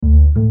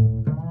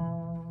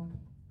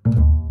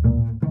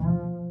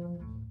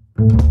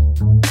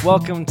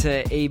Welcome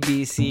to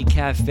ABC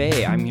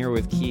Cafe. I'm here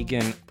with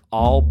Keegan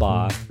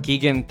Albaugh.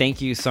 Keegan,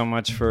 thank you so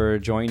much for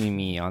joining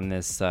me on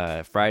this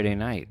Friday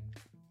night.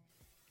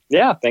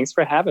 Yeah, thanks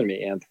for having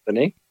me,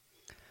 Anthony.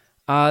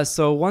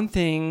 So one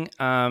thing,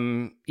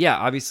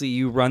 obviously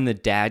you run the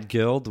Dad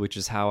Guild, which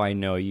is how I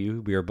know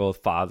you. We are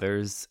both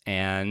fathers,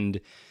 and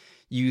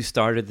you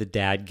started the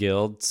Dad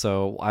Guild.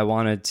 So I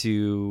wanted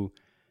to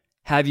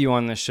have you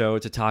on the show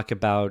to talk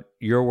about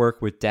your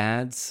work with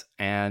dads,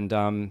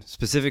 and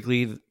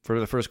specifically for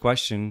the first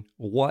question,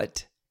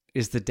 what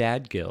is the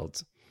Dad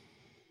Guild?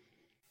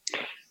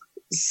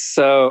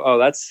 So,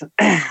 that's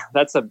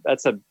that's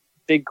a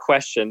big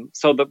question.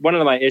 So one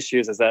of my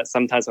issues is that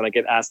sometimes when I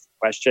get asked a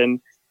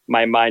question,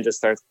 my mind just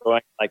starts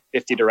going like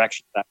 50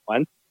 directions at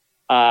once.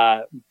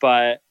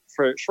 But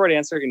for short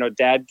answer,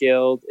 Dad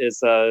Guild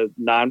is a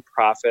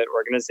nonprofit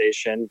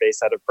organization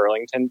based out of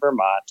Burlington,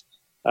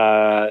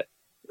 Vermont,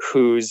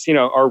 whose,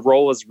 our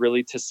role is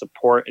really to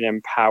support and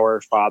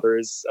empower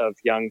fathers of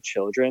young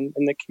children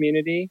in the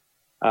community.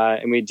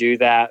 And we do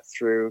that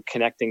through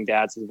connecting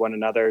dads with one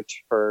another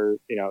so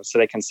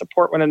they can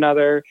support one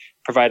another,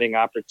 providing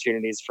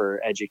opportunities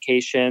for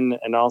education,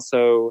 and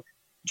also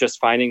just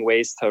finding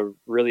ways to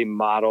really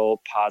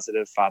model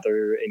positive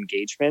father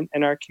engagement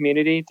in our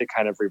community to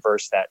kind of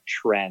reverse that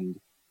trend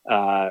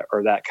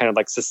or that kind of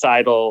like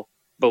societal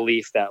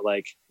belief that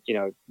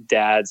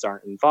dads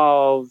aren't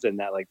involved and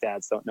that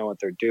dads don't know what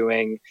they're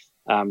doing.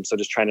 So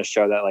just trying to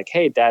show that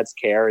hey, dads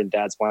care and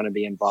dads want to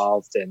be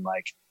involved, and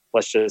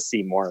let's just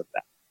see more of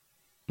that.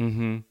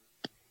 Mm-hmm.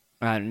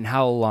 And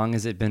how long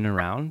has it been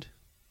around?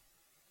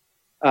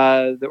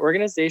 The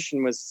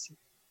organization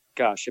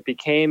it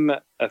became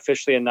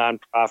officially a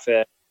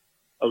nonprofit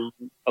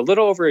a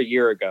little over a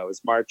year ago. It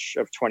was March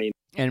of 20.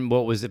 And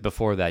what was it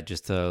before that?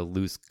 Just a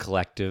loose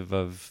collective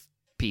of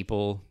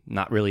people,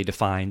 not really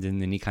defined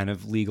in any kind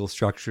of legal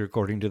structure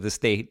according to the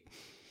state?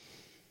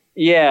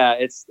 Yeah,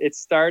 it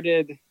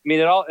started. I mean,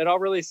 it all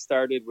really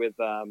started with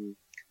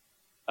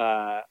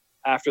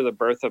after the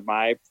birth of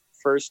my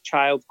first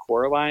child,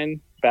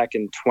 Coraline, back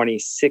in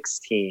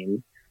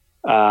 2016.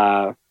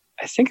 I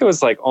think it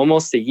was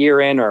almost a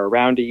year in or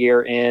around a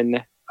year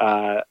in.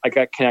 I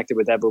got connected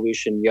with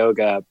Evolution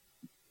Yoga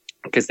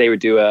because they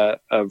would do a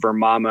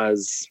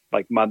Vermama's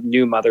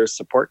new mothers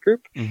support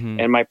group.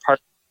 Mm-hmm. And my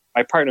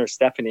partner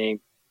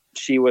Stephanie,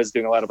 she was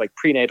doing a lot of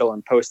prenatal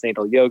and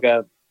postnatal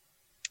yoga.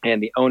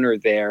 And the owner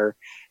there,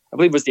 I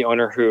believe, was the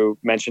owner who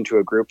mentioned to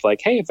a group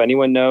hey, if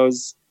anyone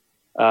knows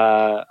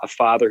a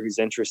father who's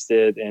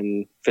interested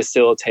in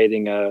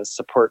facilitating a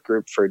support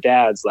group for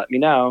dads, let me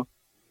know.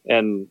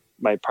 And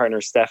my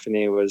partner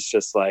Stephanie was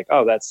just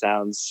oh, that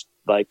sounds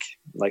like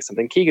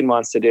something Keegan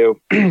wants to do.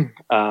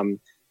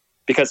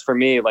 Because for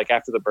me,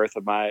 after the birth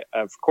of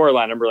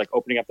Coraline, I remember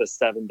opening up the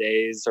 7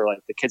 days or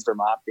the Kids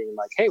Vermont being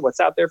hey, what's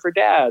out there for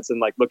dads?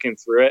 And looking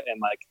through it,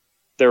 and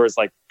there was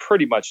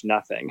pretty much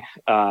nothing.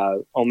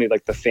 Only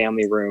the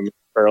family room in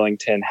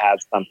Burlington had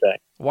something.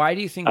 Why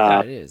do you think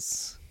that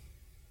is?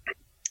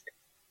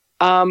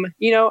 I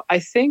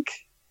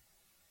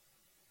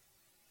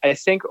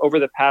think over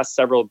the past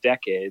several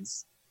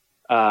decades,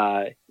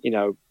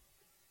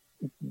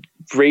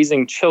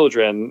 raising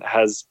children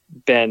has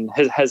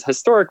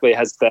historically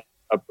been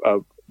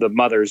the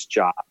mother's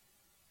job,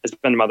 has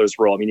been the mother's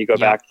role. I mean, you go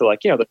back to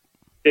the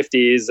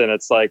 50s, and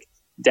it's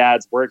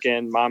dad's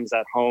working, mom's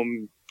at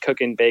home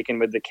cooking bacon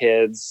with the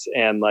kids,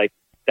 and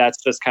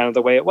that's just kind of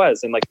the way it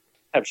was. And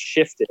have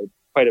shifted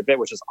quite a bit,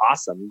 which is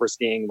awesome. We're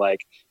seeing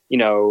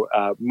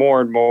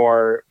more and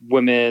more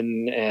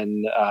women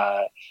and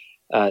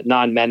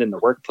non-men in the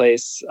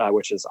workplace,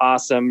 which is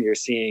awesome. You're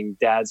seeing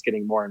dads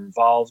getting more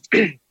involved.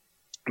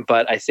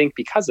 But I think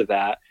because of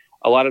that,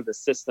 a lot of the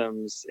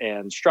systems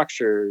and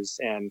structures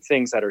and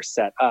things that are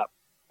set up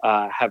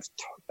have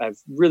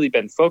really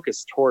been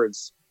focused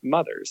towards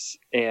mothers.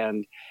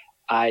 And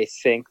I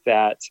think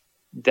that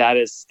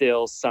is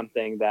still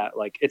something that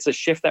it's a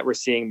shift that we're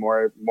seeing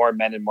more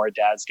men and more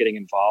dads getting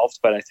involved.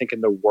 But I think in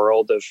the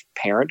world of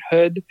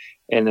parenthood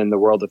and in the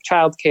world of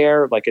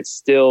childcare, it's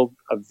still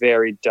a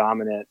very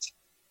dominant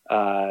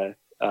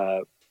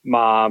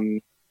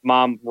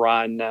mom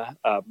run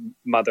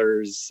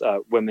mothers,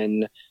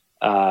 women.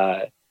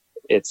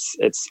 It's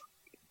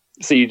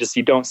so you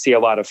don't see a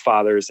lot of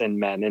fathers and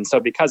men. And so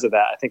because of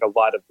that, I think a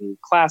lot of the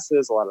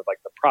classes, a lot of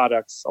the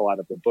products, a lot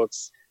of the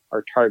books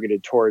are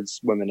targeted towards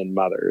women and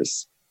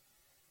mothers.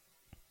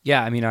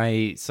 Yeah, I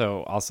mean,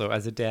 so also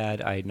as a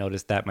dad, I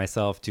noticed that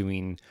myself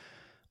doing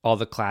all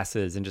the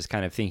classes and just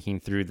kind of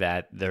thinking through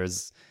that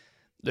there's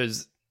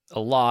a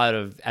lot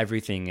of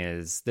everything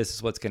this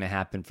is what's going to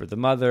happen for the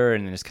mother,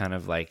 and it's kind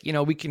of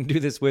we can do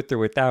this with or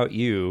without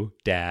you,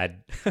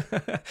 Dad.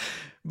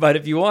 But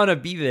if you want to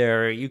be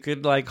there, you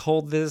could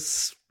hold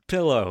this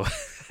pillow.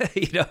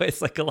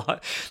 It's a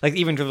lot,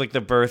 even for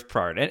the birth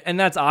part, and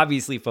that's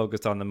obviously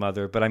focused on the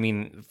mother. But I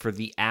mean, for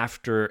the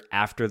after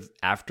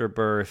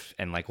birth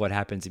and what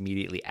happens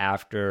immediately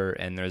after,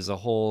 and there's a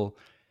whole,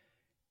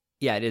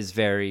 it is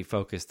very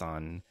focused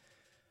on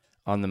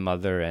on the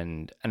mother,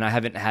 and I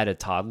haven't had a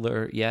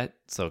toddler yet,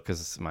 so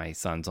because my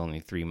son's only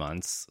 3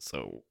 months,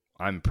 so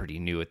I'm pretty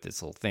new at this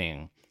whole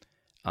thing.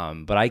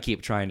 But I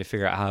keep trying to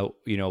figure out how,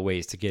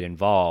 ways to get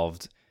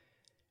involved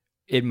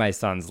in my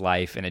son's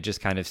life, and it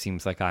just kind of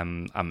seems like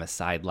I'm a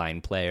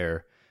sideline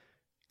player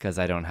because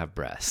I don't have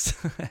breasts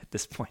at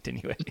this point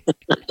anyway.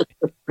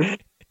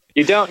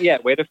 You don't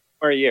yet. Wait a few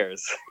more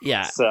years.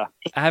 Yeah. So.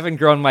 I haven't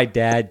grown my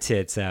dad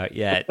tits out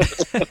yet.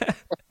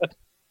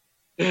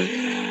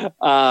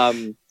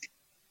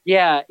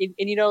 Yeah,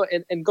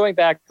 and going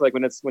back to like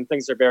when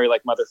things are very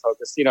like mother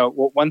focused,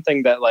 one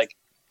thing that like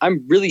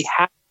I'm really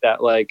happy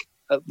that like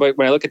when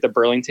I look at the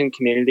Burlington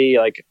community,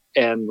 like,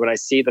 and when I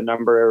see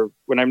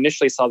when I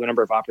initially saw the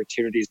number of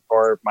opportunities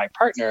for my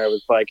partner, I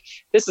was like,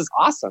 this is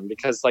awesome,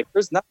 because like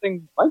there's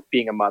nothing like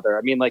being a mother.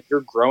 I mean, like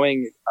you're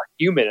growing a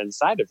human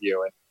inside of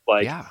you, and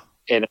like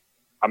and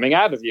coming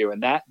out of you,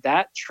 and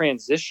that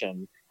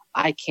transition,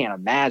 I can't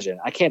imagine.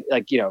 I can't,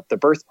 like, the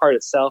birth part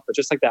itself, but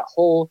just like that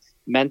whole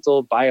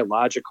mental,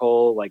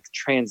 biological, like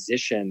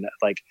transition,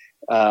 like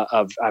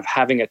of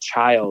having a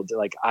child,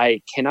 like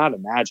I cannot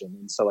imagine.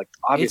 And so like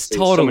obviously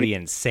it's totally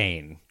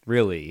insane,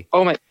 really.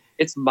 Oh my,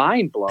 it's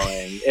mind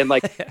blowing. And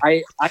like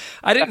I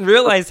didn't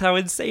realize how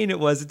insane it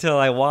was until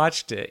I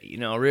watched it,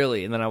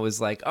 really. And then I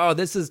was like, oh,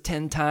 this is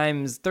 10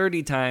 times,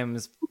 30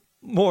 times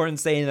more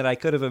insane than I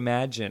could have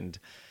imagined.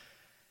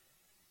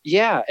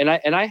 Yeah. And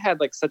I had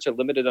like such a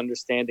limited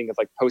understanding of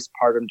like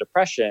postpartum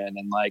depression,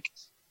 and like,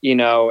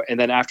 and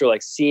then after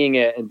like seeing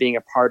it and being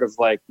a part of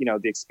like, the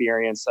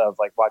experience of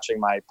like watching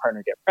my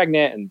partner get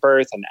pregnant and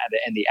birth and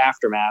the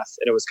aftermath.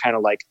 And it was kind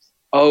of like,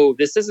 oh,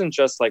 this isn't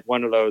just like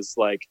one of those,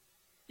 like,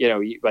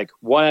 like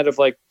one out of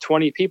like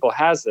 20 people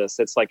has this.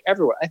 It's like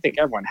I think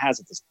everyone has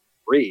it to some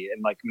degree.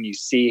 And like, when you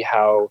see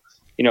how,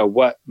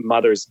 what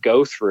mothers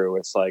go through,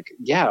 it's like,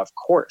 yeah, of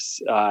course.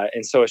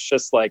 And so it's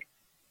just like,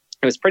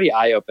 it was pretty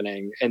eye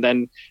opening. And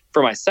then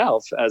for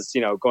myself, as,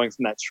 going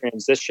from that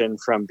transition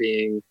from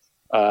being,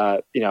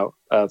 a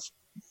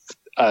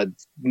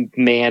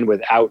man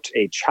without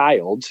a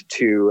child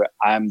to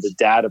I'm the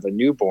dad of a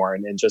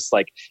newborn, and just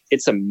like,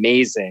 it's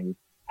amazing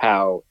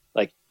how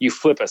like you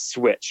flip a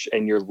switch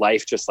and your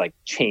life just like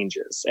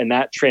changes. And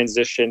that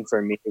transition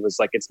for me was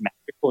like, it's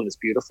magical and it's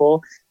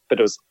beautiful, but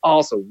it was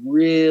also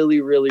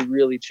really, really,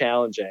 really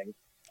challenging.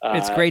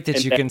 It's great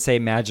that you can say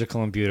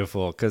magical and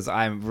beautiful, because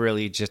I'm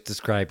really just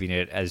describing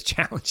it as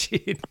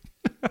challenging.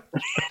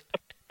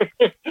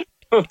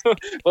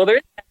 Well,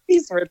 there's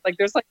these where it's like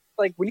there's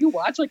like when you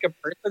watch like a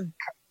person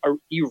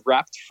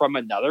erupt from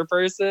another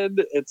person,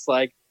 it's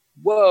like,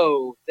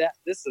 whoa,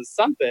 this is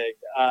something.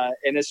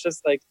 And it's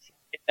just like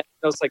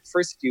those like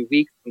first few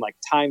weeks when like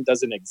time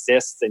doesn't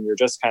exist and you're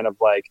just kind of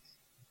like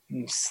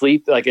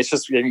sleep, like it's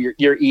just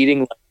you're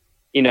eating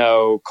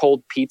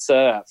cold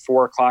pizza at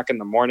 4:00 in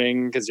the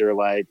morning because you're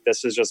like,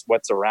 this is just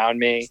what's around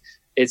me.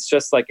 It's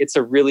just like, it's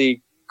a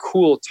really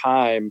cool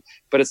time,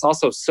 but it's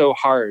also so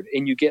hard,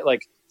 and you get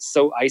like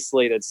so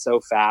isolated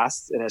so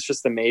fast. And it's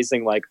just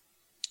amazing. Like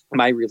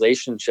my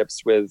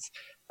relationships with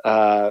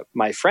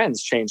my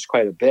friends changed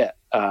quite a bit.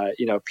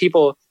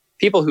 People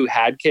who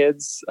had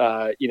kids,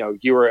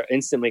 you were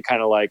instantly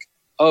kind of like,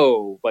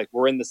 oh, like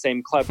we're in the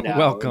same club now.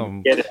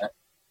 Welcome. Get it.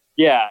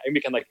 Yeah, and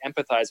we can like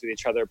empathize with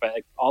each other. But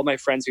like all my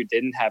friends who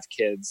didn't have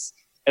kids,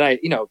 and I,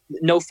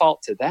 no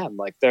fault to them.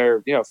 Like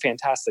they're,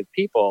 fantastic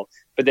people,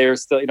 but they're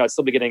still, I'd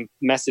still be getting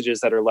messages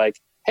that are like,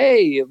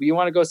 hey, you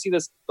want to go see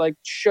this like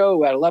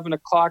show at 11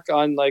 o'clock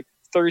on like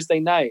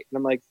Thursday night? And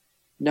I'm like,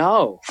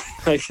 no,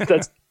 like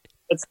that's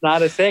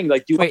not a thing.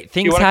 Like,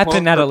 things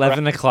happen at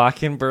 11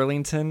 o'clock in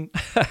Burlington.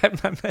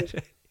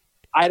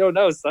 I don't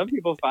know. Some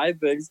people find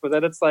things, but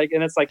then it's like,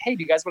 hey,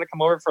 do you guys want to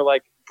come over for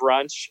like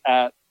brunch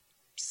at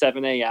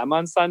 7 a.m.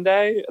 on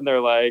Sunday? And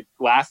they're like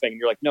laughing.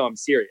 You're like, no, I'm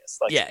serious.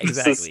 Like, yeah,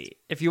 exactly.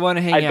 If you want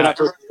to hang out.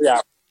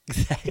 Yeah,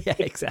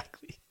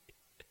 exactly.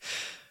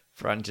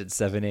 Brunch at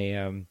 7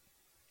 a.m.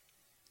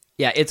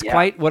 Yeah, it's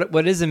quite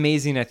what is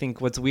amazing. I think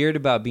what's weird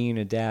about being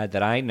a dad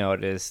that I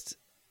noticed,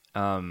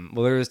 well,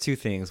 there was two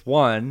things.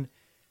 One,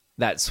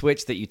 that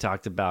switch that you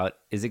talked about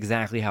is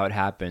exactly how it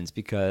happens,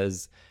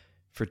 because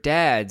for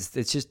dads,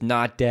 it's just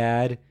not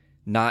dad,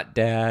 not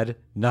dad,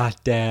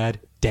 not dad,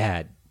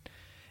 dad.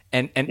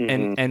 And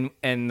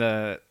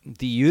the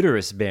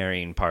uterus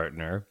bearing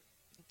partner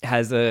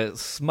has a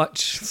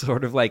much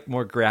sort of like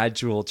more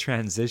gradual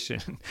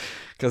transition,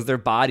 because their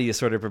body is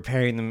sort of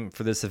preparing them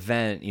for this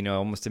event,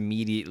 almost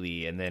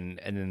immediately. And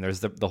then there's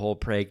the whole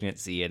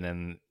pregnancy,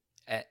 and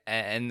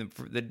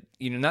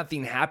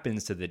nothing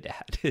happens to the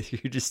dad.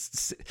 You're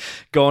just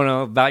going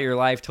about your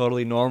life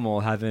totally normal,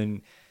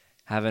 having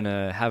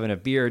a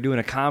beer, doing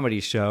a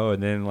comedy show,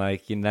 and then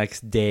like the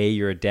next day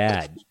you're a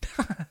dad.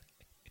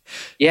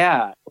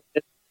 Yeah.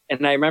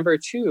 And I remember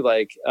too,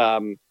 like,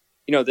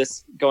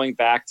 this going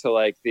back to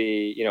like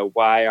the,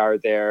 why are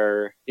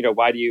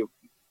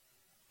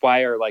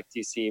like, do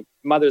you see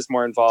mothers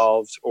more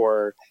involved,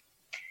 or,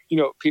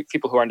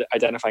 people who are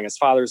identifying as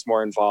fathers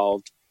more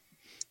involved?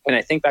 And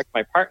I think back to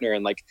my partner,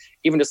 and like,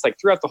 even just like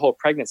throughout the whole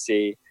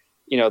pregnancy,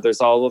 there's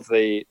all of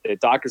the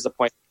doctor's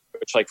appointments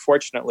which like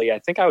fortunately I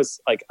think I was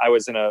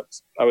in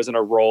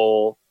a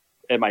role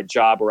in my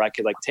job where I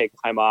could like take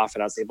time off,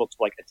 and I was able to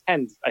like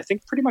attend I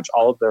think pretty much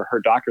all of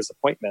her doctor's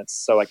appointments,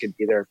 so I could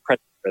be there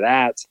present for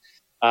that,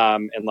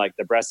 and like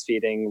the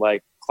breastfeeding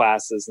like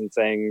classes and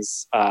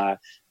things.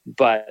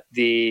 But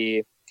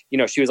she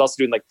was also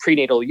doing like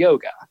prenatal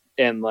yoga,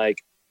 and like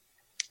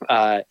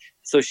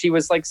so she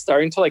was like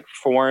starting to like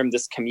form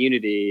this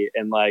community,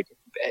 and like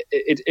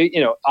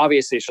it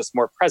obviously it's just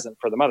more present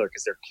for the mother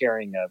because they're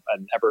carrying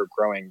an ever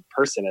growing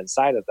person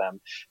inside of them,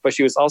 but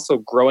she was also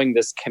growing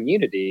this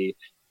community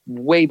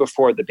way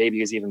before the baby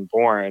was even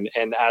born.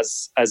 And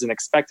as an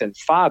expectant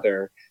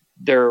father,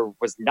 there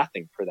was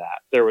nothing for that.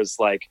 There was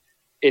like,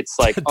 it's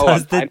like,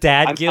 does the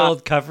Dad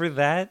Guild cover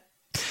that?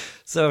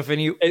 So if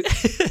any, or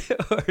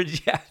do you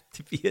have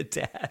to be a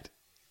dad?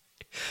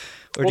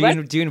 Or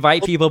do you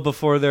invite people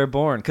before they're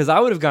born? Because I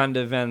would have gone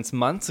to events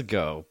months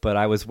ago, but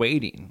I was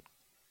waiting.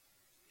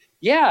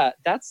 Yeah,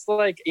 that's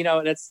like,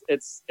 and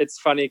it's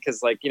funny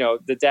because like,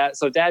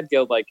 Dad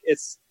Guild, like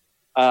it's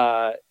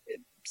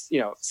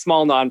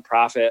small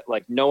nonprofit,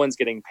 like no one's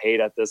getting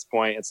paid at this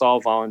point. It's all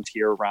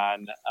volunteer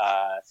run.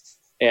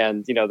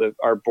 And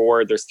our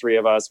board, there's 3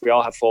 of us. We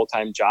all have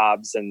full-time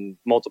jobs and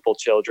multiple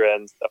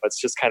children. So it's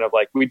just kind of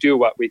like we do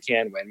what we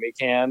can when we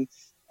can.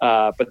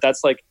 But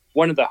that's like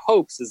one of the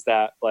hopes is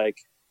that like,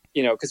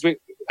 because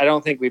I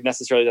don't think we've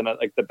necessarily done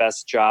like the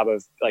best job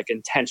of like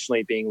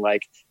intentionally being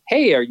like,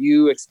 hey, are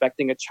you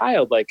expecting a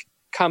child? Like,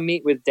 come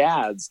meet with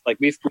dads. Like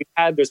there's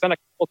been a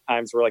couple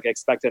times where like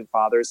expectant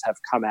fathers have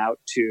come out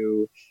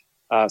to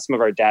some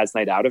of our dad's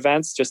night out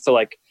events just to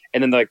like,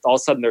 and then like all of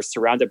a sudden they're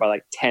surrounded by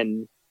like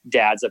 10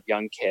 dads of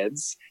young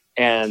kids.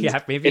 And yeah,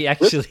 maybe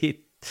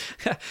actually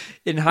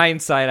in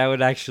hindsight, I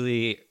would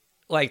actually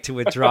like to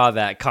withdraw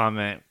that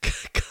comment.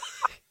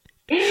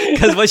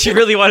 Because what you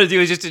really want to do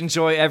is just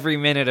enjoy every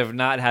minute of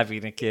not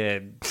having a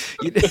kid.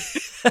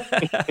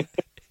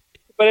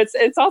 But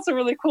it's also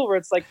really cool where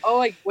it's like, oh,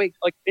 like wait,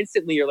 like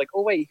instantly you're like,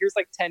 oh wait, here's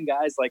like 10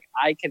 guys, like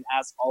I can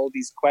ask all of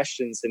these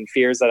questions and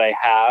fears that I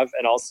have,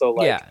 and also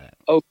like,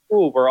 oh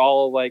cool, we're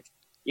all like,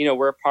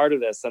 we're a part of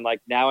this, and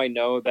like now I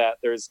know that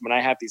when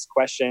I have these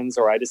questions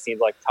or I just need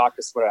to like talk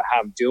to someone about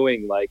how I'm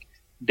doing, like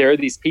there are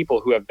these people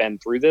who have been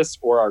through this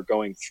or are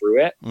going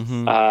through it,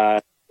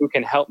 who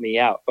can help me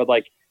out. But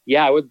like,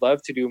 yeah, I would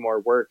love to do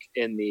more work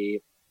in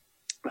the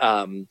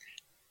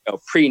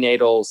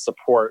prenatal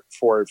support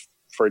for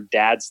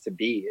dads to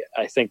be.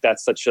 I think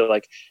that's such a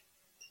like,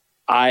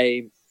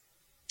 I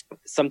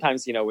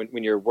sometimes,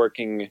 when you're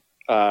working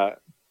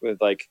with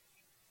like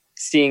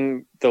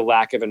seeing the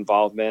lack of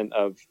involvement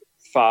of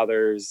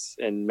fathers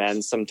and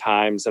men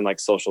sometimes in like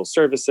social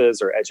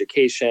services or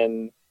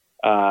education,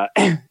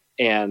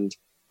 and,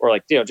 or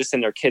like, just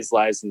in their kids'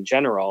 lives in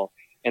general.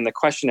 And the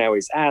question I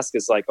always ask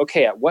is like,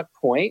 okay, at what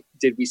point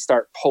did we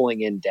start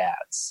pulling in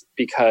dads?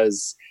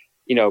 Because,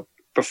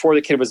 before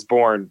the kid was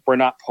born, we're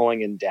not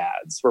pulling in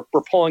dads. We're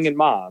pulling in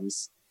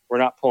moms. We're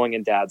not pulling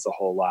in dads a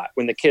whole lot.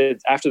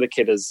 After the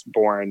kid is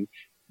born,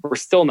 we're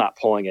still not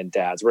pulling in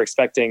dads. We're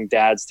expecting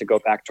dads to go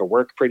back to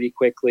work pretty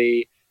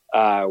quickly,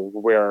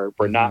 where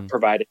we're not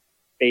providing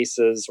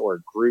spaces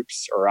or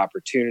groups or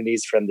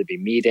opportunities for them to be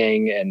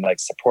meeting and like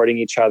supporting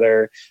each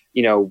other.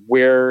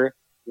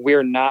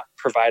 We're not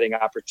providing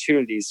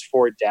opportunities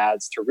for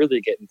dads to really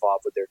get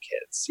involved with their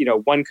kids.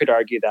 One could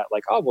argue that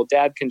like, oh, well,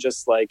 dad can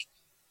just like,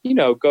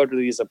 go to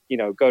these,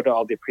 go to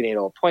all the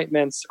prenatal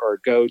appointments or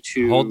go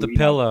to hold the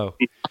pillow.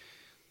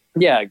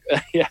 Yeah.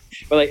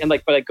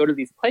 But go to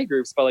these play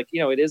groups, but like,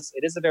 it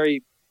is a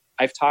very,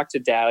 I've talked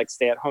to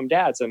stay at home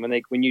dads. And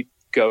when you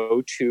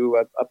go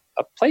to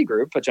a play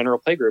group, a general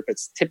play group,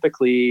 it's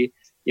typically,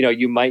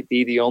 you might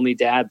be the only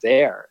dad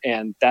there.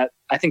 And that,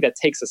 I think that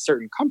takes a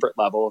certain comfort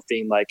level of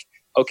being like,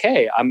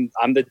 okay, I'm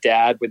the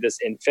dad with this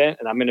infant,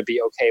 and I'm going to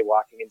be okay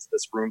walking into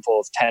this room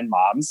full of 10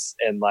 moms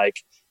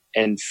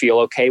and feel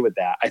okay with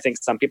that. I think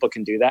some people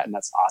can do that, and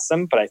that's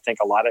awesome. But I think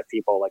a lot of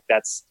people like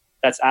that's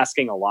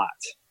asking a lot.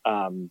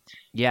 And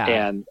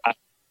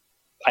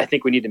I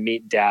think we need to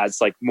meet dads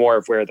like more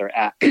of where they're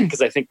at,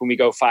 because I think when we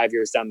go 5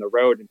 years down the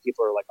road and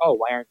people are like, oh,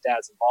 why aren't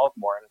dads involved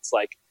more? And it's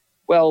like,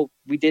 well,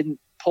 we didn't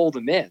pull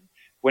them in.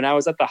 When I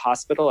was at the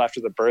hospital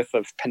after the birth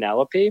of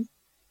Penelope,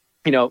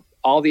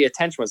 all the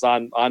attention was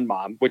on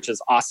mom, which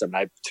is awesome.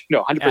 100%.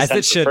 As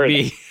it should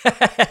be.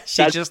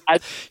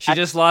 she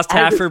just lost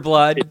half her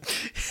blood.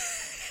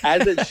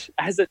 as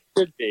it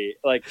should be,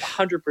 like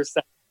 100%.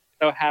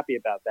 So happy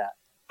about that.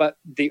 But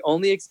the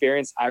only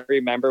experience I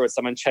remember with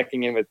someone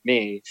checking in with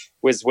me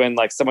was when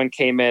like someone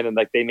came in and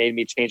like they made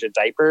me change a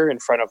diaper in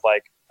front of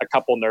like a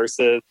couple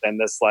nurses and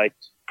this like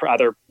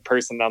other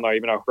person. I don't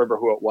even remember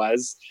who it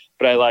was,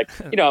 but I like,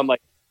 I'm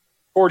like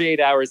 48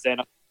 hours in,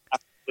 I'm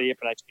asleep,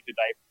 and I changed a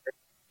diaper.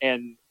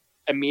 And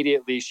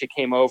immediately she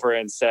came over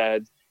and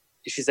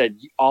she said,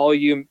 all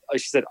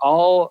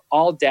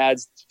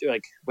dads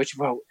like,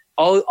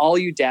 all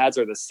you dads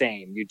are the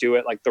same. You do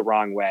it like the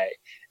wrong way.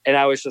 And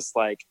I was just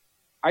like,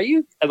 are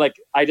you? And like,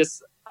 I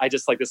just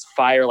like this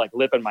fire like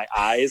lit in my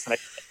eyes, and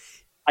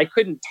I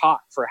couldn't talk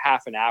for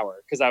half an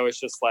hour because I was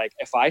just like,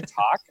 if I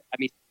talk, I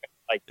mean,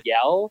 like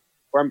yell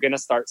or I'm going to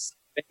start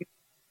sobbing,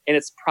 and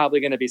it's probably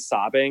going to be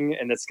sobbing,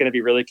 and it's going to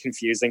be really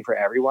confusing for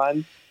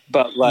everyone.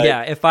 But like,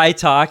 yeah, if I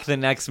talk, the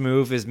next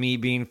move is me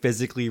being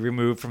physically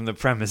removed from the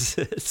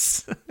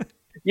premises.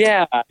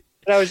 yeah.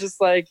 And I was just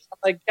like,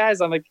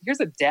 guys, I'm like, here's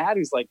a dad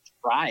who's like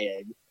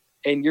crying,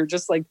 and you're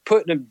just like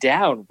putting him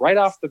down right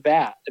off the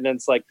bat. And then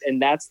it's like,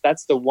 and that's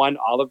the one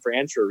olive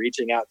branch we're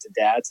reaching out to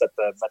dads at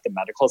the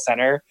medical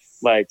center.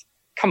 Like,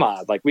 come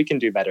on, like we can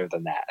do better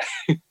than that.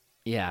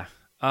 Yeah.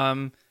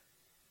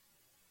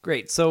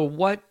 Great. So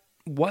what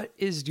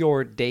is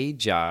your day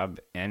job,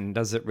 and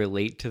does it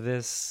relate to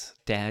this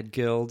Dad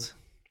Guild?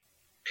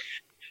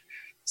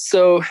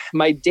 So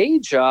my day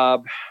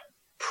job,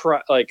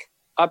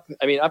 up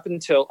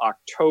until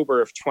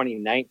October of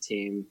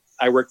 2019,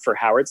 I worked for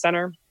Howard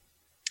Center.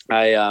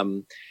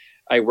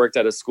 I worked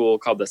at a school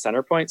called the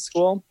Centerpoint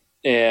School,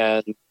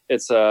 and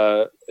it's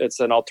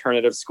an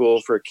alternative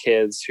school for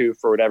kids who,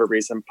 for whatever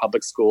reason,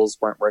 public schools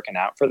weren't working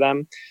out for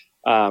them.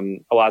 A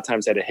lot of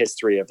times they had a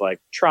history of like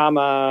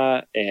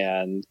trauma,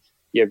 and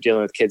you have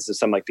dealing with kids with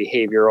some like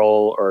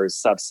behavioral or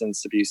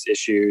substance abuse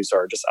issues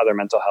or just other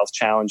mental health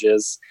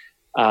challenges.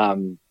 But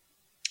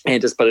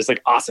it's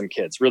like awesome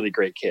kids, really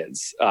great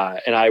kids.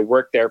 And I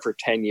worked there for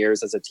 10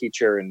 years as a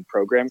teacher and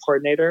program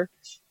coordinator.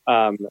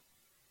 But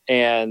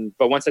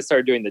once I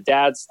started doing the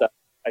dad stuff,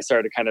 I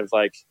started kind of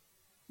like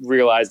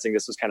realizing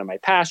this was kind of my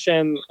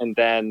passion. And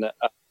then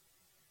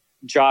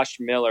Josh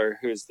Miller,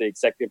 who's the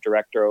executive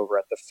director over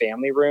at the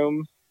Family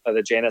Room,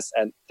 the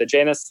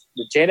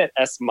Janet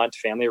S. Munt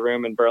Family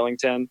Room in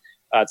Burlington.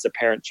 It's a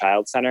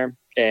parent-child center.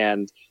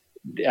 And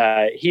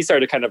he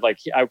started kind of like,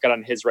 I got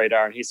on his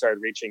radar and he started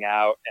reaching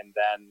out. And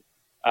then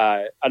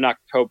in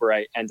October,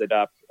 I ended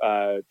up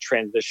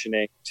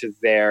transitioning to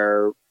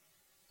their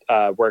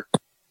work,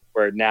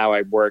 where now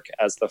I work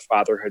as the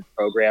fatherhood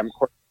program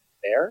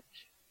coordinator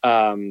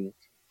there.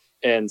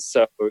 And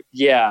so,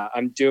 yeah,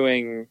 I'm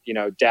doing,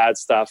 dad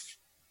stuff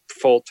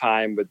full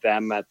time with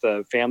them at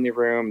the Family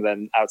Room.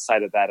 Then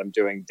outside of that, I'm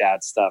doing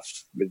dad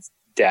stuff with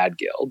Dad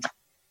Guild.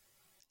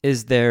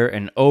 Is there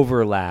an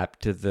overlap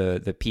to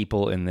the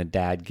people in the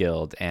Dad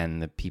Guild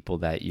and the people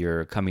that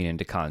you're coming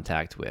into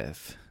contact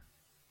with?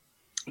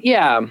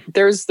 Yeah,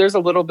 there's a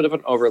little bit of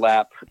an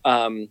overlap.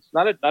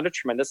 Not a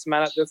tremendous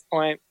amount at this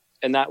point.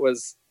 And that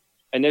was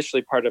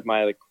initially part of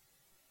my,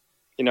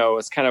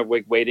 it's kind of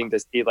waiting to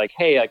see like,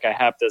 hey, like I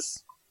have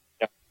this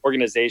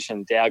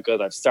organization, Dad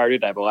Guild, I've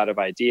started, I have a lot of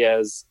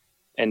ideas.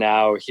 And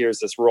now here's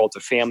this role to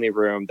Family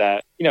Room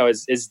that,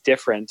 is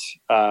different,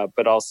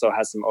 but also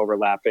has some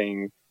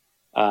overlapping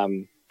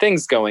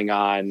things going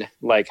on.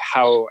 Like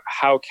how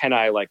can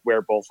I like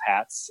wear both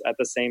hats at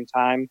the same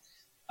time?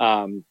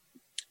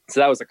 So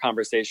that was a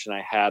conversation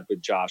I had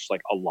with Josh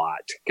like a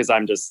lot, because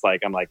I'm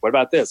like, what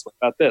about this? What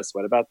about this?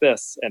 What about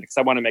this? And because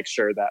I want to make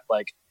sure that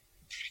like,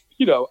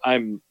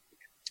 I'm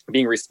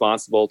being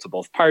responsible to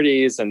both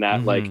parties, and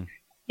that like,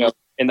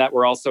 and that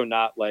we're also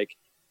not like,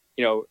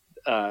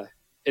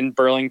 in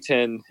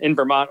Burlington, in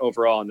Vermont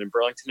overall, and in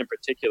Burlington in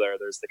particular,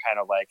 there's the kind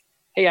of like,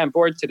 hey, I'm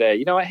bored today.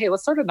 You know what? Hey,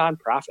 let's start a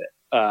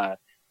nonprofit.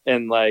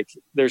 And like,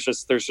 there's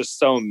just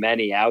so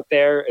many out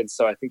there. And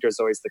so I think there's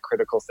always the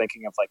critical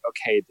thinking of like,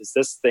 okay, does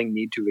this thing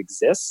need to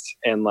exist?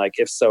 And like,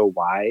 if so,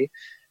 why?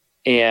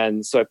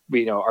 And so,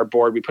 our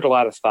board, we put a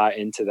lot of thought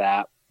into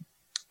that.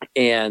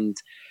 And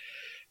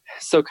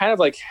so kind of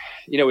like,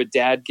 with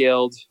Dad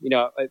Guild,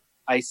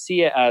 I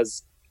see it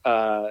as,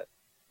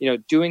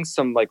 doing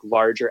some like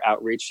larger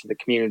outreach to the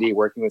community,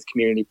 working with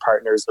community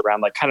partners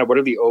around like kind of what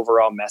are the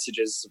overall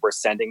messages we're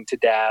sending to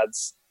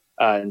dads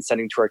and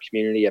sending to our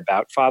community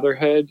about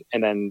fatherhood.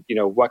 And then,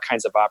 what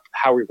kinds of,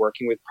 how are we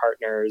working with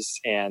partners,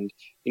 and,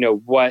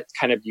 what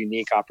kind of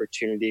unique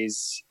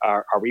opportunities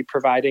are we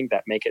providing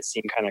that make it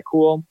seem kind of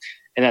cool.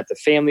 And at the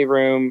Family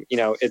Room,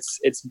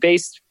 it's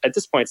based at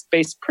this point, it's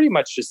based pretty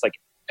much just like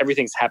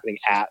everything's happening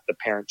at the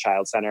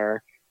Parent-Child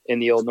Center in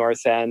the Old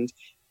North End.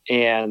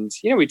 And,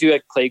 we do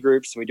like play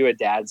groups, and we do a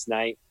dad's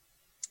night,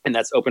 and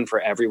that's open for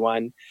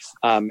everyone.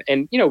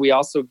 And, we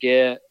also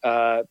get,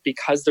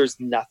 because there's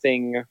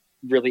nothing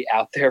really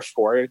out there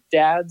for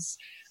dads,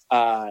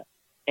 I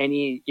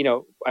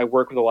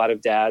work with a lot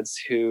of dads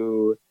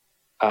who,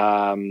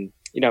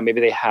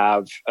 maybe they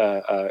have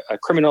a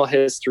criminal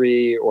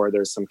history, or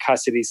there's some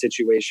custody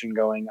situation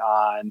going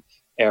on,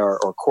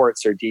 or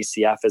courts or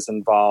DCF is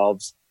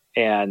involved.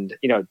 And,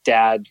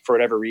 dad, for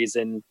whatever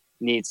reason,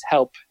 needs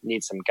help,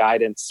 needs some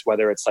guidance,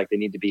 whether it's like they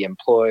need to be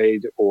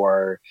employed,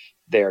 or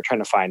they're trying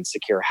to find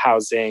secure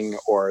housing,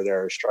 or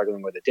they're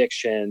struggling with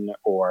addiction,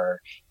 or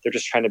they're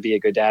just trying to be a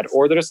good dad,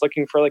 or they're just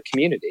looking for like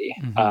community.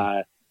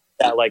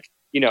 That like,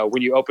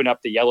 when you open up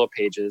the yellow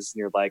pages and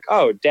you're like,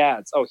 oh,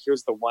 dads, oh,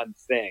 here's the one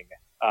thing.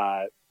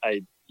 I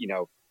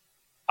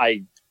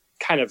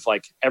kind of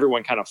like,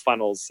 everyone kind of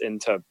funnels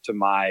into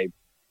my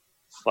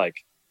like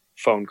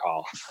phone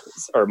call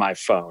or my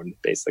phone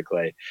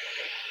basically.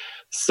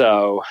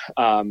 So,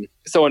 on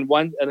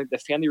the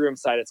Family Room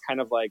side, it's kind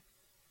of like,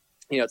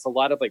 it's a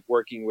lot of like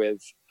working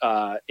with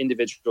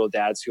individual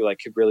dads who like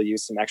could really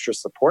use some extra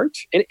support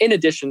in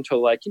addition to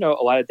like, a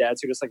lot of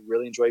dads who just like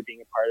really enjoy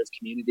being a part of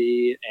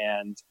community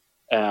and,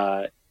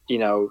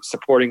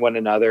 supporting one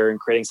another and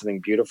creating something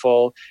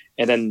beautiful.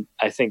 And then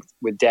I think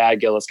with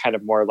DADGIL, it's kind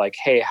of more like,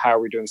 hey, how are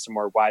we doing some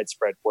more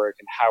widespread work,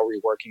 and how are we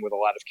working with a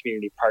lot of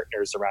community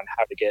partners around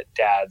how to get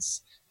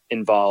dads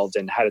involved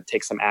and how to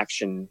take some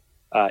action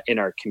in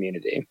our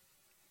community.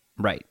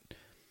 Right.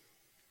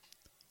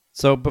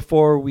 So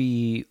before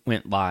we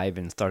went live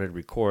and started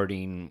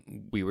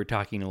recording, we were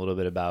talking a little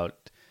bit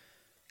about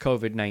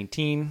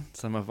COVID-19.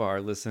 Some of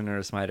our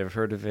listeners might have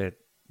heard of it.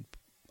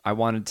 I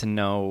wanted to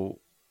know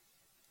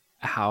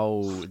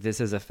how this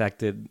has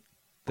affected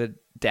the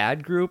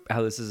dad group,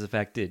 how this has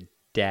affected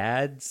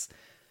dads.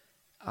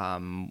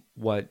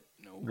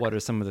 What are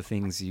some of the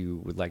things you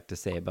would like to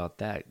say about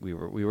that? We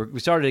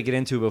started to get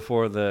into it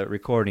before the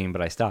recording,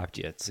 but I stopped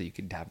you so you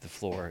could have the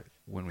floor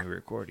when we were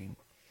recording.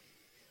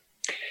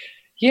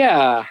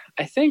 Yeah,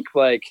 I think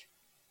like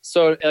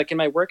in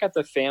my work at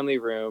the family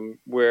room,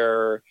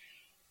 we're,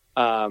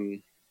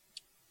 making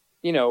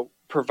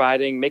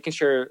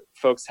sure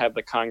folks have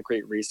the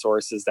concrete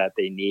resources that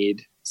they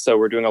need. So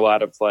we're doing a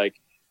lot of like,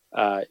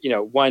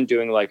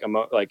 doing like,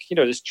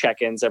 just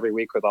check-ins every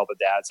week with all the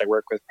dads. I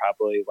work with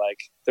probably like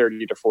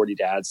 30 to 40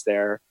 dads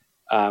there,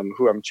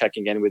 who I'm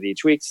checking in with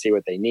each week to see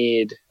what they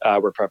need.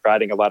 We're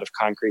providing a lot of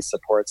concrete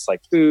supports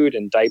like food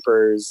and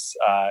diapers,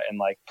 and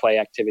like play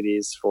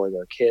activities for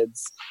their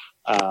kids.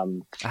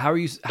 How are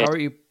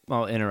you,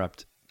 I'll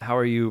interrupt. How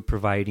are you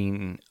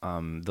providing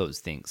those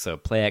things? So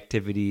play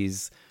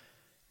activities,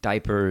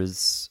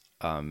 diapers,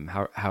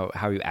 how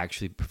are you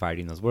actually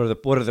providing those? What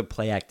are the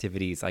play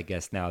activities, I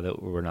guess, now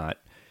that we're not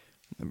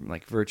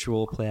like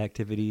virtual play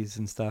activities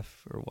and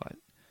stuff, or what?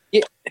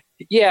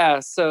 Yeah.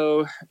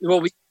 So,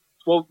 we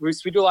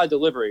do a lot of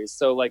deliveries.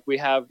 So like we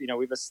have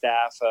a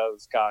staff of,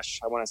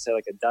 I want to say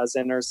like a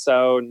dozen or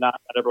so. Not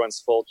everyone's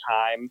full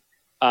time,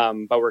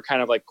 but we're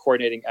kind of like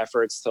coordinating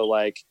efforts to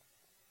like,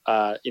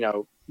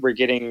 we're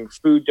getting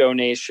food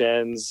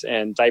donations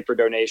and diaper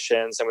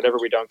donations, and whatever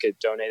we don't get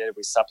donated,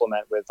 we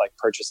supplement with like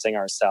purchasing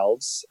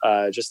ourselves,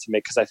 just to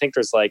make, because I think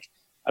there's like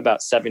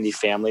about 70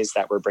 families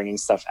that we're bringing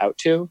stuff out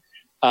to.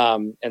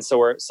 And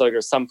so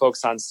there's some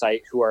folks on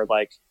site who are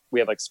like, we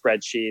have like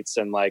spreadsheets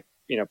and like,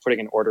 putting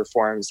in order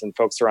forms, and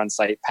folks are on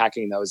site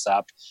packing those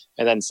up.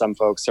 And then some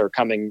folks are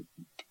coming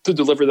to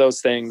deliver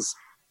those things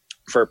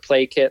for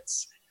play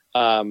kits.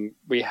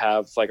 We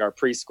have like our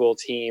preschool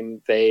team,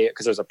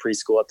 because there's a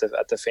preschool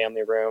at the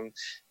family room,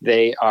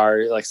 they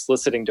are like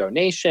soliciting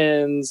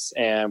donations,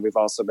 and we've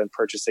also been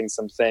purchasing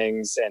some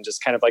things and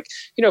just kind of like,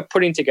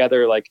 putting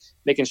together, like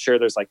making sure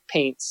there's like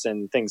paints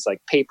and things like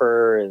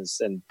paper and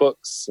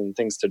books and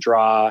things to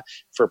draw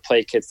for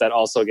play kits that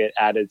also get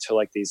added to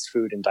like these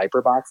food and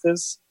diaper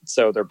boxes.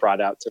 So they're brought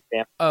out to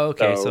families. Oh,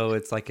 okay. So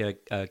it's like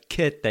a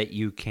kit that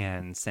you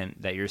can send,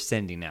 that you're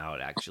sending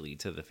out actually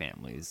to the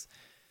families.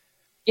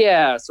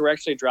 Yeah, so we're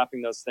actually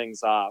dropping those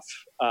things off.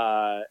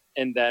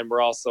 And then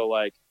we're also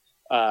like,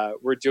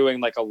 we're doing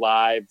like a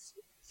live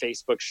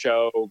Facebook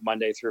show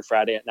Monday through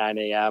Friday at 9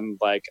 a.m.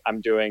 Like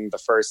I'm doing the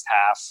first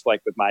half,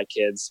 like with my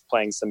kids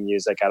playing some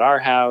music at our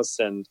house.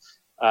 And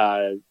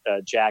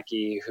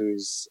Jackie,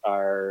 who's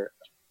our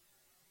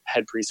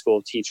head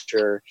preschool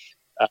teacher,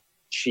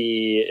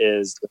 she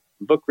is doing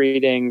book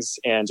readings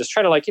and just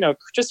trying to like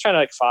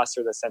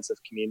foster the sense of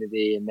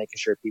community and making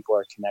sure people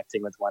are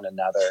connecting with one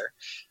another.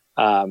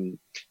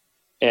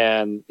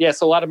 And yeah,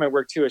 so a lot of my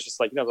work too is just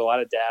like, a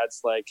lot of dads,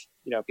 like,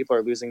 people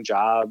are losing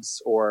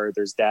jobs, or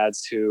there's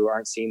dads who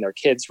aren't seeing their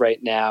kids right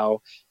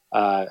now.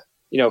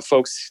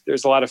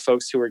 There's a lot of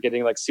folks who are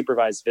getting like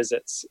supervised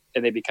visits,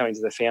 and they'd be coming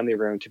to the family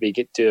room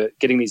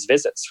getting these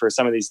visits. For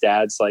some of these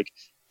dads, like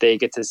they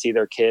get to see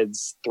their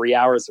kids 3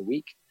 hours a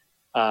week.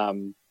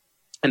 And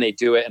they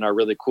do it in a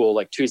really cool,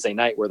 like Tuesday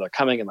night where they're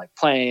coming and like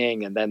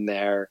playing, and then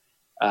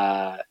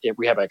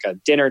we have like a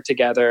dinner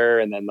together,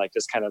 and then like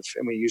and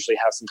we usually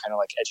have some kind of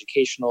like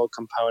educational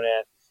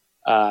component.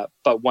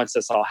 But once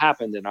this all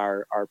happened and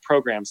our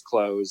programs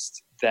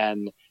closed,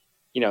 then,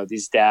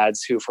 these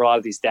dads who, for a lot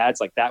of these dads,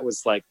 like that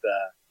was like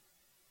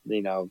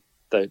the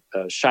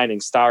shining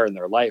star in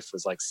their life,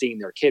 was like seeing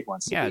their kid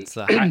once a week. Yeah, it's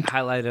the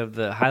highlight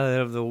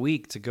of the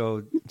week to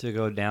go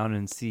down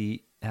and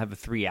have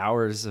 3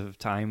 hours of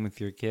time with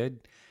your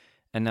kid.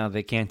 And now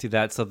they can't do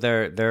that. So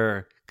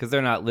they're because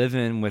they're not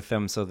living with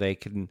them, so they're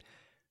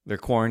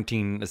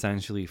quarantined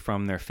essentially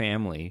from their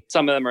family.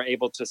 Some of them are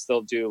able to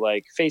still do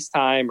like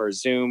FaceTime or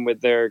Zoom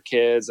with their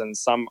kids, and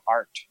some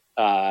aren't.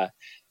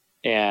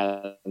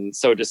 And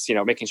so just,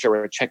 making sure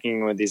we're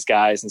checking with these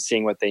guys and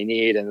seeing what they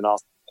need. And then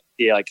also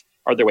like,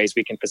 are there ways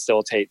we can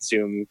facilitate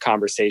Zoom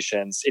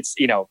conversations? It's,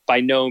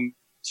 by no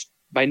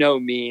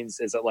means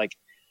is it like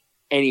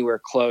anywhere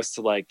close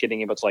to like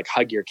getting able to like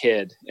hug your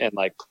kid and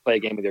like play a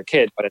game with your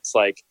kid. But it's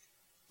like,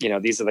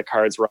 these are the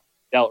cards we're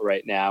dealt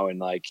right now. And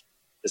like,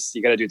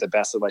 you got to do the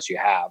best with what you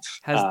have.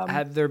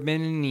 Have there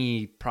been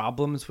any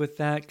problems with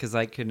that? Because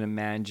I can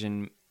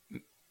imagine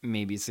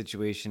maybe a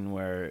situation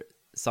where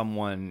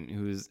someone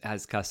who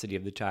has custody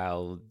of the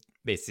child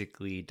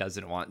basically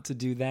doesn't want to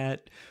do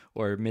that,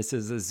 or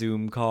misses a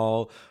Zoom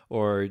call,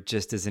 or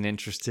just isn't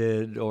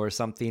interested or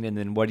something? And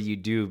then what do you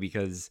do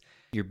because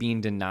you're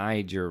being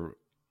denied your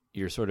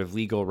sort of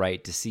legal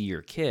right to see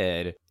your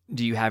kid?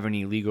 Do you have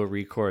any legal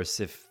recourse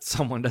if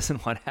someone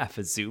doesn't want to have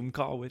a Zoom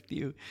call with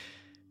you?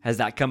 Has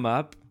that come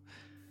up?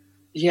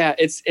 Yeah,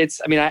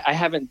 I mean, I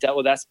haven't dealt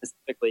with that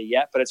specifically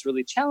yet, but it's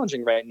really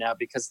challenging right now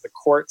because the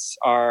courts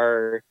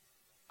are,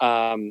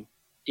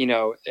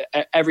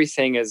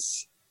 everything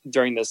is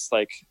during this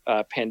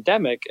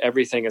pandemic,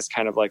 everything is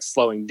kind of like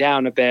slowing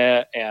down a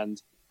bit,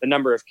 and the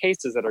number of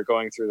cases that are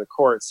going through the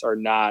courts are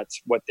not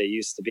what they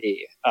used to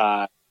be.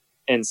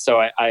 And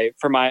so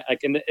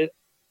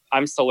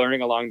I'm still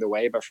learning along the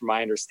way, but from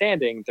my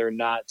understanding, they're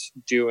not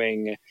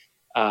doing,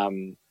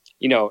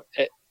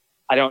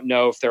 I don't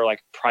know if they're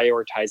like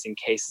prioritizing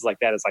cases like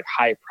that as like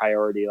high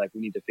priority, like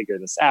we need to figure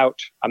this out.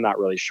 I'm not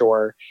really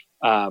sure.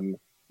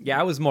 Yeah,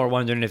 I was more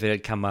wondering if it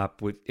had come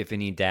up with if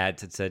any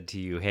dads had said to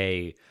you,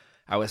 hey,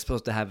 I was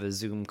supposed to have a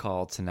Zoom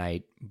call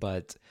tonight,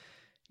 but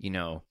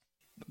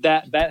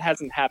that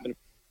hasn't happened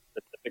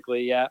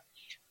specifically yet.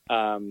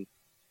 And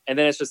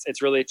then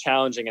it's really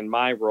challenging in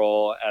my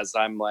role as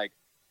I'm like,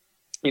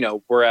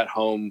 we're at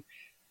home.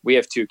 We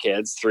have two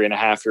kids,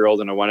 3.5-year-old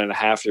and a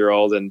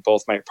 1.5-year-old. And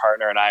both my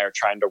partner and I are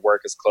trying to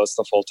work as close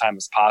to full time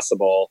as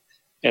possible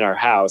in our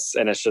house.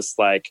 And it's just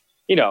like,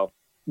 you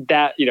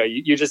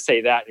just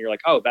say that and you're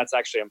like, oh, that's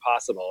actually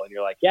impossible. And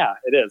you're like, yeah,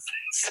 it is.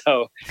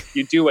 So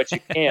you do what you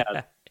can.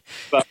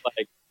 But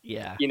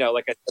yeah,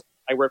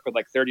 I work with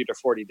like 30 to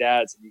 40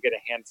 dads, and you get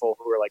a handful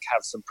who are like,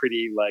 have some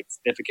pretty like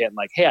significant,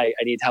 like, hey,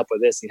 I need help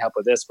with this,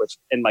 which,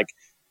 and like,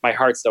 my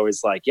heart's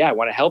always like, yeah, I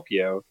want to help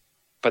you.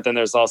 But then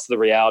there's also the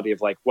reality of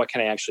like, what can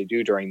I actually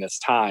do during this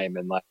time?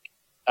 And like,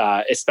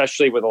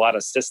 especially with a lot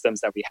of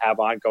systems that we have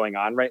going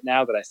on right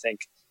now that I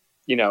think,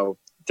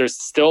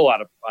 there's still a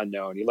lot of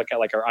unknown. You look at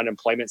like our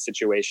unemployment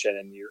situation,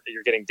 and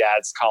you're getting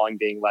dads calling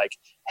being like,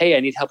 hey, I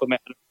need help with my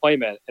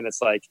unemployment. And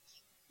it's like,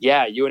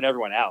 yeah, you and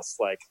everyone else.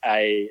 Like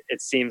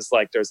it seems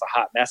like there's a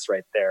hot mess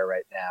right there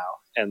right now.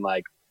 And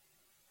like,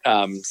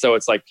 so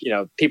it's like,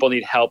 people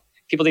need help.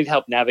 People need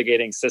help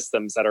navigating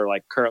systems that are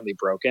like currently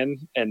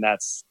broken. And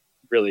that's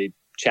really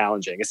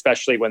challenging,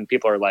 especially when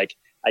people are like,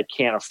 I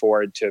can't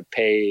afford to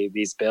pay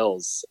these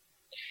bills.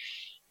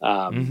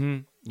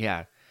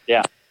 Yeah.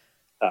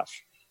 Tough.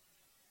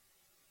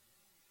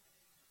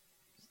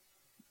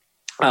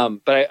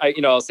 But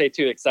I'll say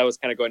too, because I was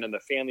kind of going in the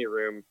family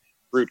route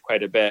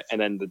quite a bit,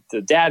 and then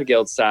the dad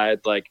guild side,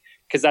 like,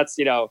 because that's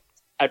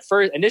at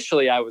first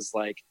initially I was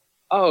like,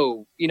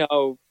 oh,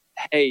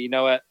 hey, you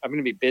know what, I'm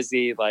gonna be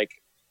busy, like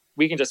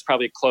we can just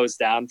probably close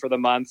down for the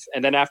month.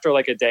 And then after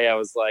like a day, I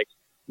was like,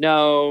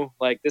 no,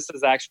 like this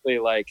is actually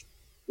like,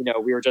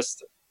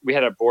 we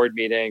had a board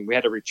meeting, we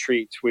had a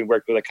retreat, we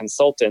worked with a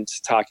consultant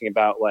talking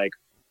about like,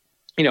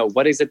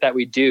 what is it that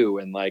we do,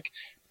 and like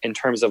in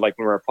terms of like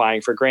when we're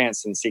applying for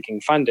grants and seeking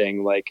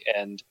funding, like,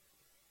 and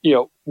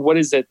what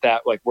is it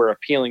that like we're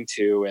appealing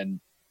to,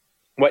 and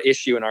what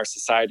issue in our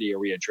society are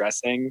we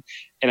addressing?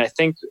 And I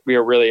think we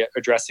are really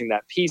addressing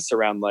that piece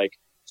around like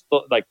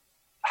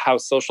how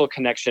social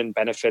connection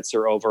benefits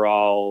our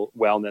overall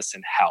wellness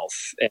and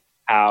health, and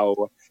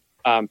how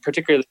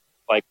particularly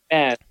like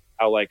men,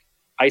 how like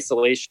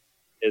isolation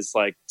is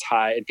like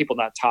tied, and people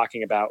not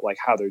talking about like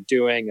how they're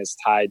doing is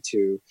tied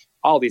to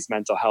all these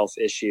mental health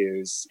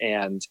issues,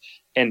 and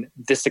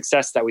the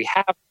success that we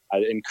have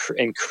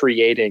in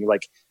creating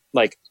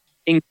like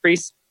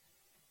increase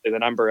the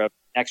number of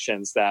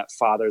connections that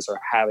fathers are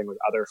having with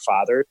other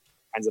fathers,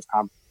 kinds of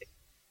conversations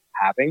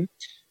having,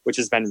 which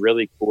has been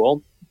really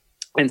cool.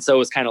 And so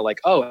it's kind of like,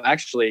 oh,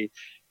 actually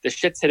the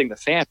shit's hitting the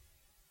fan.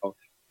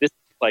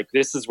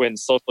 This is when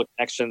social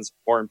connections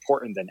are more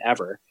important than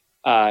ever.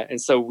 And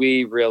so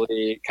we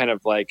really kind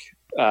of quickly,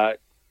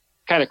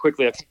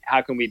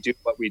 how can we do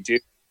what we do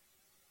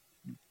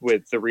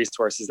with the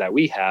resources that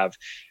we have?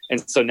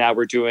 And so now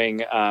we're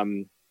doing,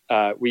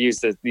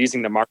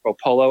 using the Marco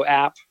Polo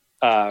app,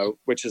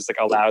 which is like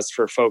allows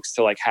for folks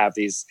to like have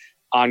these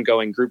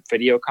ongoing group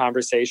video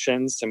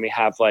conversations. And we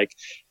have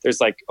there's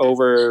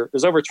over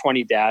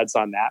 20 dads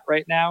on that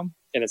right now.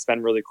 And it's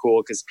been really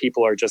cool because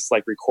people are just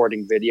like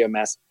recording video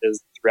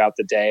messages throughout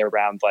the day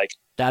around like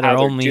that are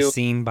only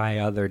seen by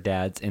other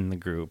dads in the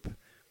group.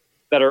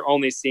 That are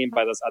only seen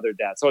by those other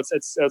dads. So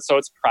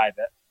it's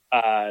private.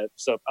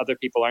 So other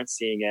people aren't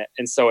seeing it.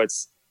 And so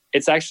it's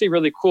actually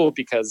really cool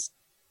because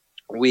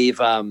we've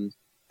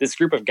this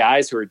group of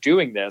guys who are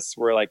doing this,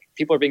 where like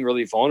people are being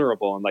really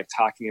vulnerable and like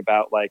talking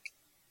about like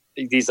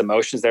these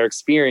emotions they're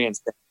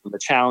experiencing, the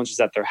challenges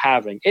that they're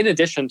having, in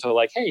addition to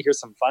like, hey, here's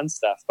some fun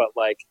stuff. But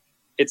like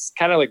it's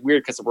kind of like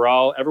weird because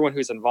everyone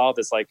who's involved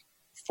is like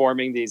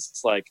forming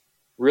these like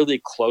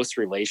really close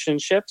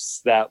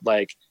relationships that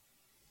the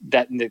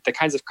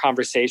kinds of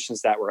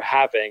conversations that we're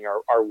having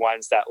are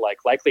ones that like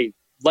likely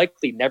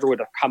never would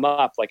have come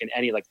up like in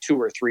any like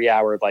 2 or 3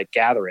 hour like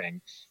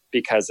gathering,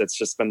 because it's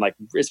just been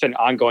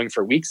ongoing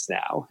for weeks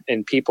now,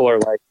 and people are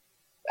like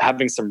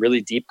having some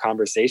really deep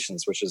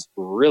conversations, which is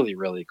really,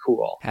 really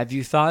cool. Have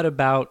you thought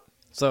about,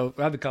 so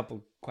I have a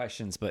couple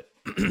questions, but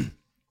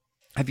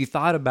have you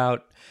thought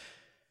about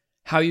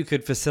how you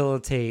could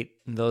facilitate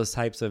those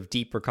types of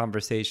deeper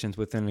conversations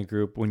within a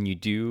group when you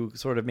do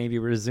sort of maybe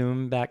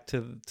resume back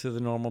to the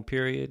normal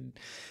period?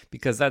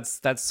 Because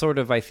that's sort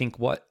of, I think,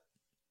 what,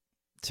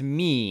 to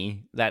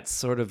me, that's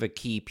sort of a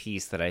key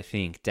piece that I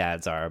think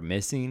dads are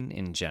missing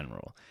in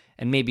general.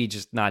 And maybe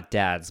just not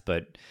dads,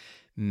 but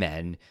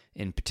men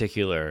in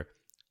particular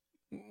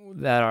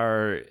that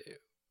are,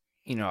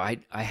 you know, I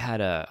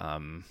had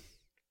a,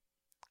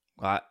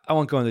 I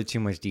won't go into too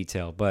much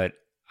detail, but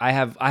I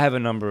have a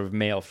number of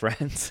male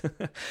friends,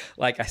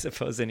 like I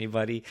suppose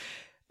anybody.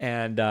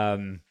 And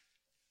I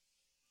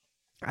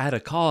had a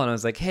call and I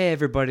was like, hey,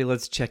 everybody,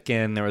 let's check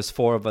in. There was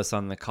 4 of us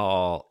on the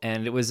call,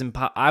 and it was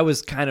I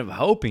was kind of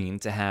hoping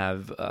to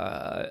have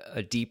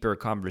a deeper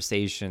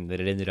conversation that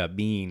it ended up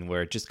being,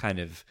 where it just kind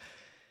of,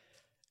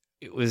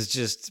 it was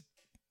just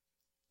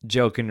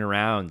joking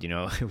around, you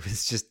know, it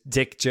was just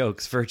dick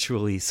jokes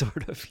virtually,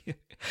 sort of.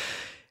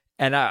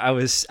 And I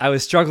was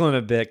struggling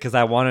a bit because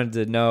I wanted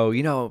to know,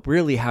 you know,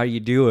 really how you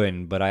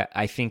doing. But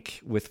I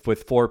think with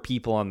 4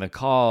 people on the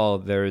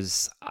call,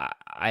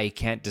 I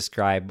can't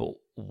describe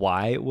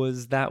why it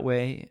was that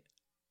way,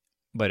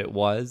 but it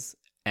was.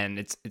 And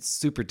it's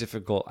super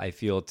difficult, I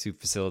feel, to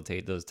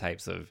facilitate those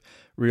types of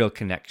real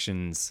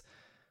connections.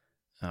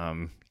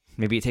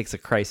 Maybe it takes a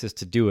crisis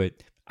to do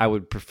it. I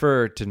would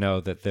prefer to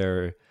know that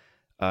there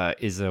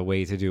is a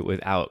way to do it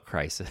without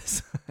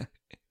crisis.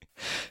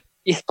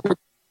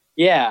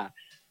 Yeah.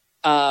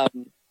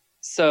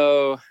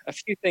 So a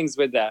few things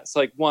with that. So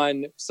like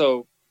one,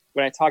 so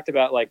when I talked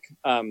about like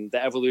the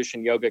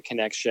Evolution Yoga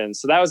connection,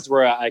 so that was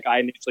where I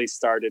initially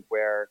started,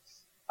 where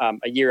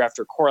a year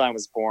after Coraline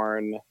was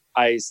born,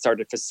 I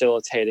started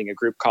facilitating a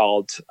group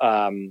called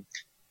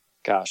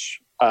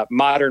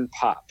Modern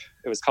Pop.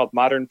 It was called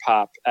Modern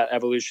Pop at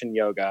Evolution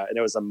Yoga, and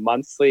it was a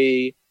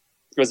monthly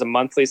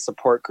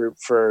support group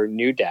for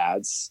new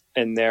dads,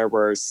 and there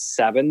were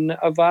 7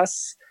 of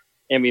us,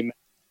 and we met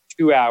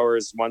 2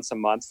 hours once a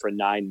month for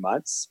 9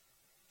 months.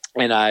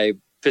 And I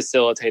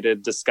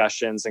facilitated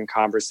discussions and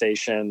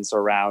conversations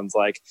around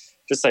like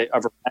just like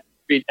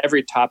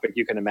every topic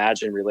you can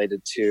imagine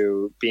related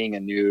to being a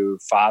new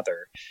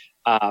father.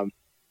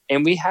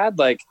 And we had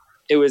like,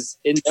 it was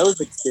in those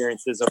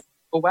experiences of,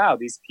 oh wow,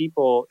 these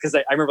people, because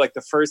I remember like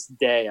the first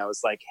day I was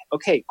like,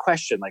 okay,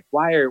 question, like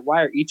why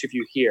are each of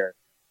you here?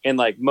 And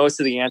like most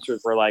of the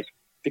answers were like,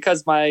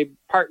 because my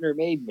partner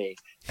made me.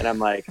 And I'm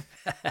like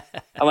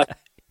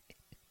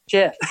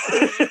shit,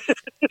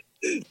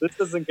 this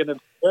isn't going to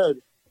be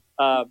good.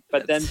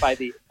 But then by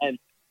the end,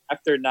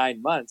 after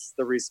 9 months,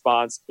 the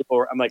response,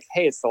 I'm like,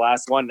 hey, it's the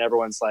last one. And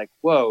everyone's like,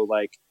 whoa,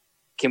 like,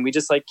 can we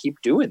just like keep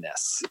doing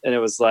this? And it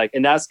was like,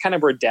 and that's kind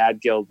of where Dad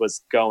Guild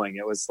was going.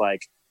 It was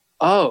like,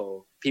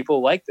 oh,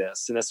 people like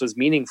this, and this was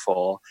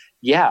meaningful.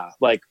 Yeah.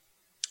 Like,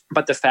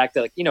 but the fact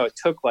that like, you know, it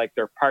took like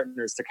their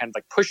partners to kind of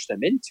like push them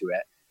into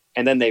it.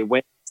 And then they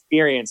went,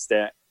 experienced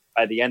it.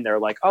 By the end, they're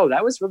like, oh,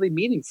 that was really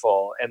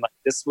meaningful. And like,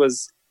 this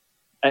was,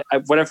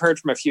 what I've heard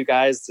from a few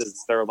guys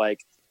is they're like,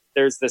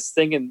 there's this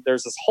thing and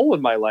there's this hole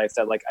in my life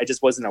that like I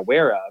just wasn't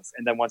aware of.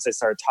 And then once I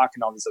started talking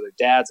to all these other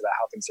dads about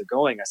how things are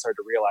going, I started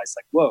to realize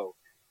like, whoa,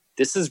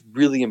 this is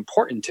really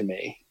important to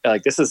me.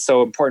 Like this is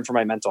so important for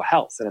my mental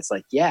health. And it's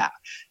like, yeah.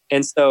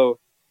 And so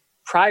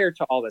prior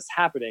to all this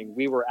happening,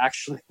 we were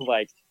actually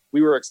like,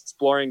 we were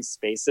exploring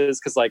spaces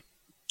because like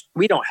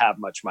we don't have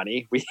much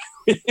money. We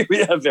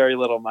have very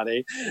little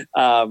money.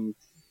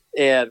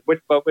 And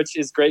which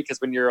is great because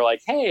when you're like,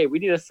 hey, we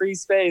need a free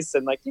space,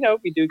 and like, you know,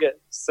 we do get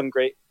some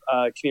great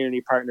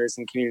community partners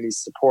and community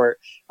support.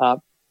 But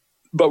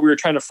we were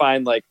trying to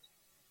find like,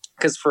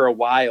 because for a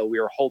while we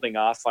were holding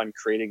off on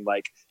creating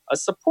like a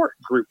support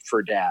group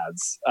for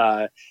dads,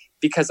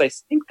 because I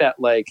think that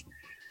like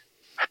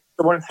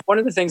one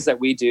of the things that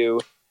we do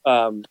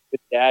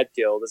with Dad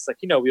Guild is like,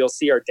 you know, we'll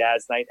see our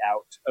Dad's Night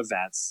Out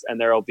events, and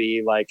there'll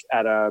be like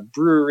at a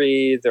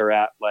brewery, they're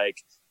at like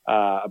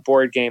a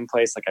board game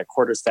place, like at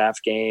Quarterstaff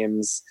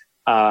Games.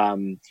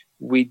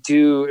 We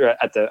do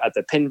at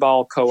the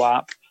pinball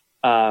co-op.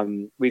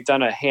 We've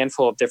done a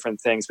handful of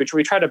different things, which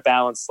we try to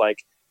balance like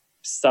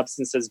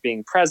substances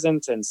being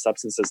present and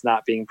substances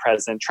not being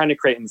present, trying to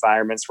create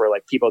environments where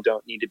like people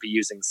don't need to be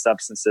using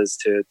substances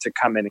to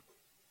come in.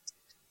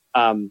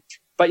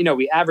 But, you know,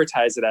 we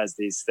advertise it as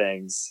these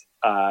things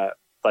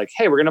like,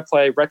 hey, we're going to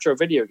play retro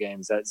video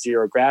games at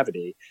Zero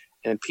Gravity.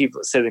 And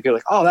people say, they're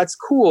like, oh, that's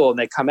cool. And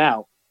they come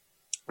out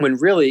when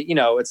really, you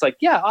know, it's like,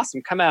 yeah,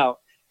 awesome, come out.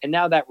 And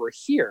now that we're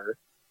here,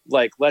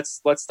 like,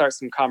 let's start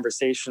some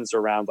conversations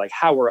around like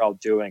how we're all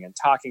doing and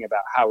talking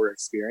about how we're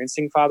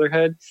experiencing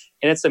fatherhood.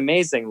 And it's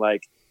amazing,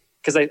 like,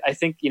 because I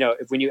think, you know,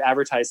 when you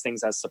advertise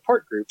things as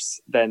support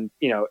groups, then,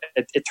 you know,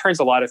 it turns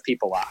a lot of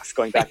people off.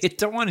 Going back, I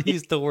don't want to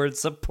use the word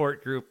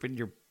support group in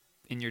your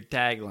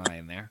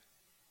tagline there.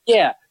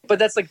 Yeah, but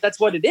that's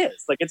what it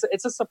is. Like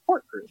it's a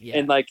support group, yeah.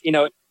 And like, you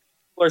know,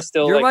 people are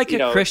still You're like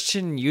like a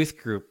Christian youth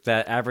group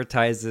that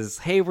advertises,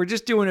 "Hey, we're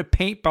just doing a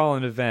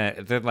paintballing event."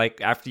 And then,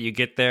 like, after you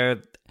get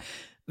there,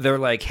 they're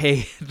like,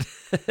 "Hey,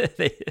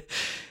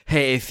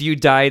 hey, if you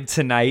died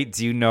tonight,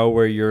 do you know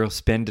where you'll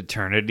spend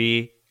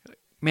eternity?"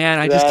 Man,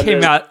 I just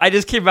came out. I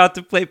just came out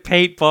to play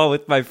paintball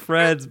with my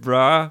friends,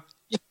 bruh.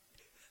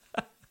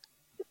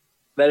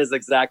 That is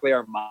exactly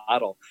our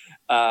model.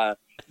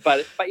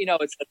 But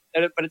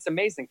it's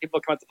amazing. People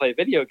come out to play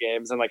video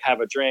games and like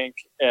have a drink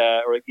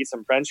or like, eat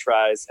some French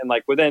fries, and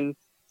like within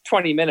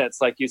 20 minutes,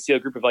 like you see a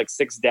group of like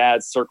 6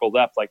 dads circled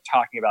up, like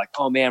talking about, like,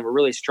 oh man, we're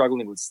really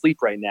struggling with sleep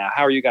right now.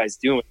 How are you guys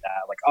doing with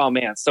that? Like, oh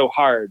man, it's so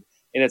hard.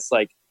 And it's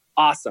like,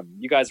 awesome,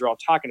 you guys are all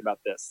talking about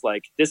this.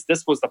 Like this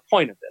was the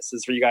point of this,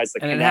 is for you guys to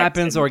connect. And it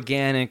happens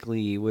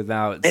organically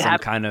without some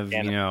kind of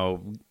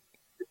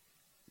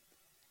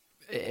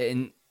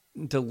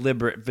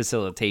deliberate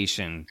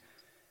facilitation.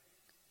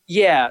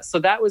 Yeah, so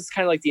that was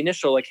kind of like the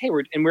initial, like, hey,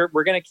 we're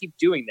going to keep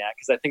doing that,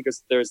 because I think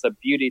there's a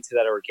beauty to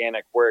that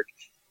organic work.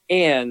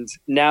 And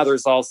now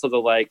there's also the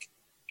like,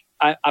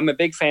 I'm a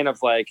big fan of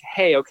like,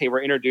 hey, okay,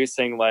 we're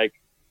introducing like,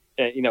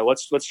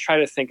 let's try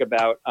to think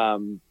about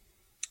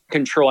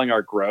controlling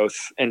our growth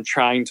and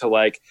trying to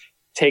like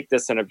take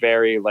this in a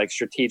very like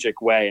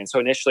strategic way. And so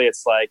initially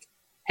it's like,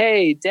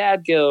 hey,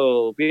 Dad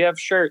Guild, we have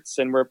shirts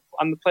and we're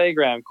on the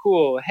playground.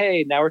 Cool.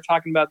 Hey, now we're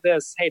talking about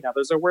this. Hey, now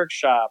there's a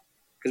workshop,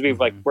 because we've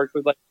like worked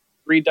with like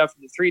 3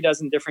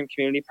 dozen different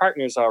community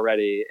partners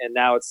already. And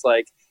now it's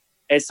like,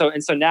 and so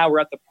now we're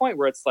at the point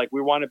where it's like,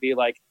 we want to be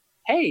like,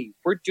 hey,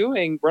 we're not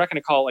going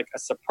to call it like a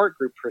support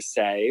group per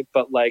se,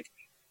 but like,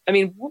 I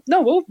mean,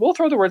 no, we'll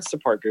throw the word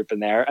support group in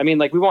there. I mean,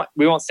 like we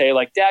won't say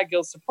like Dad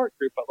Guild support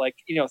group, but like,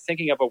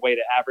 thinking of a way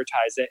to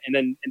advertise it,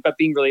 but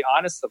being really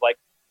honest of like,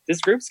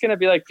 this group's going to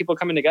be like people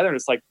coming together, and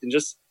it's like,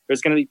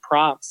 there's going to be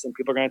prompts and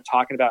people are going to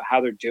talk about how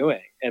they're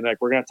doing. And like,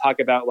 we're going to talk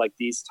about like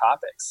these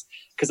topics,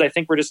 because I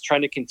think we're just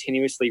trying to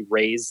continuously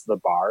raise the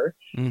bar.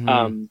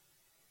 And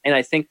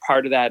I think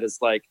part of that is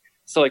like,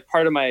 so like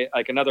part of my,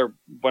 like another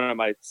one of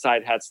my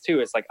side hats too,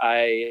 is like,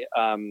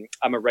 I'm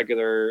a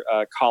regular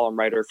column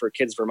writer for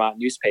Kids Vermont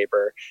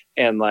newspaper,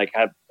 and like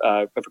I have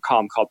a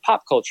column called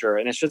Pop Culture.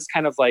 And it's just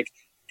kind of like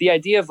the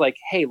idea of like,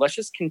 hey, let's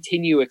just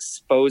continue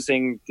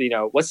exposing,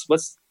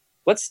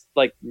 let's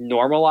like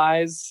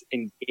normalize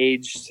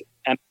engaged,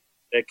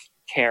 empathetic,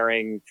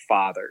 caring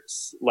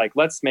fathers. Like,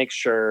 let's make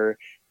sure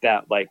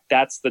that like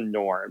that's the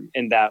norm,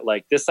 and that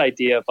like this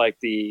idea of like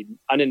the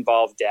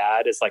uninvolved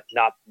dad is like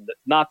not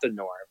the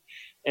norm.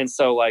 And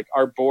so like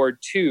our board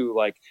too,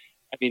 like,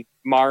 I mean,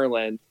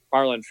 Marlon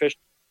Fisher,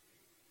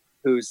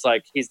 who's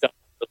like, he's done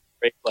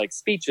great like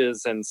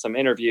speeches and some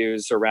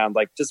interviews around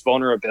like just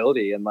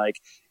vulnerability, and like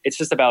it's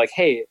just about like,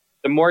 hey,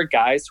 the more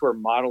guys who are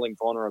modeling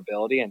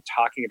vulnerability and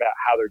talking about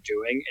how they're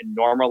doing and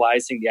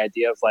normalizing the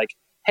idea of like,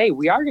 hey,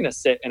 we are going to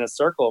sit in a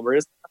circle and we're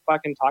just going to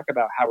fucking talk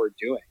about how we're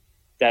doing,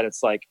 that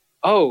it's like,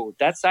 oh,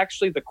 that's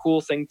actually the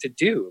cool thing to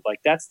do. Like,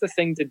 that's the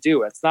thing to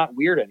do. It's not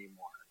weird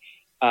anymore.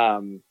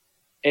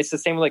 It's the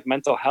same with like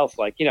mental health.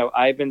 Like,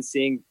 I've been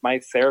seeing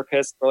my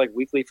therapist for like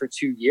weekly for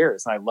 2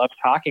 years, and I love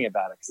talking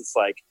about it, because it's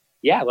like,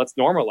 yeah, let's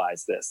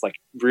normalize this. Like,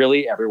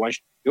 really, everyone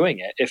should be doing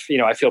it. If,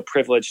 I feel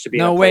privileged to be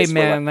in a place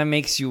man, where, like, that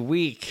makes you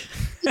weak.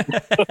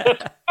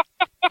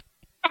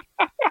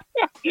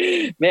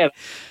 Man,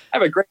 I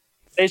have a great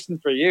station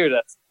for you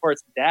that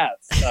supports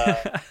dads.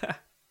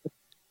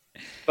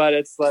 But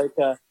it's like,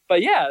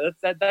 but yeah,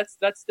 that's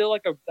still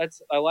like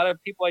that's a lot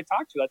of people I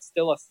talk to, that's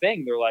still a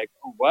thing. They're like,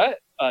 what?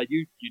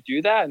 You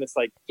do that? And it's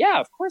like, yeah,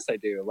 of course I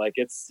do. Like,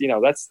 it's,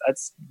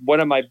 that's one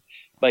of my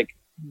like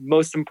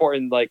most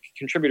important like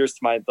contributors to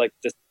my like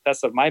the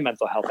success of my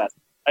mental health.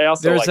 I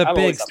also there is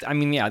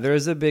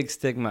a big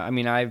stigma. I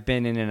mean, I've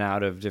been in and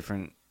out of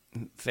different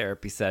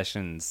therapy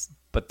sessions,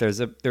 but there is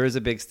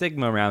a big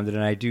stigma around it,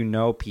 and I do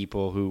know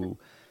people who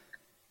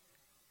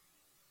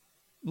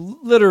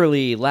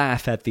literally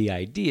laugh at the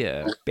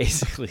idea.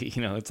 Basically,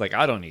 it's like,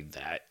 I don't need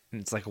that.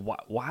 And it's like,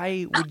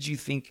 why would you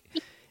think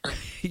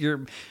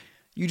you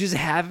just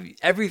have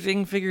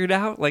everything figured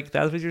out? Like,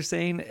 that's what you're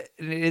saying?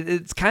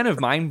 It's kind of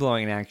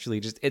mind-blowing, actually.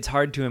 Just, it's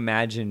hard to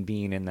imagine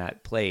being in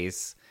that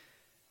place.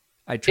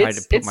 I tried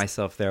to put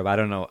myself there, but I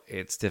don't know.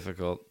 It's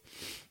difficult.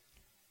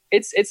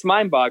 It's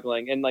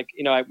mind-boggling. And like,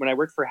 when I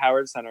worked for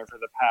Howard Center for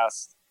the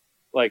past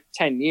like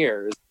 10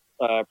 years,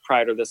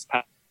 prior to this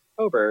past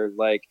October,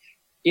 like,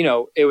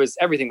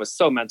 everything was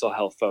so mental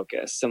health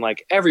focused, and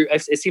like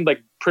it seemed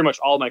like pretty much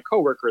all my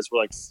coworkers were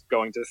like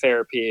going to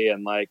therapy,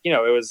 and like,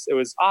 it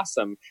was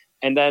awesome.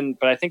 And then,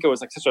 but I think it was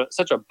like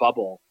such a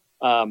bubble.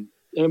 And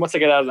once I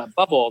get out of that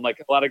bubble, and like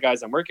a lot of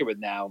guys I'm working with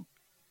now,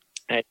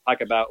 and I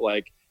talk about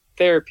like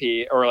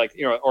therapy, or like,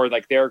 or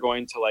like they're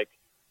going to like,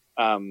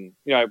 I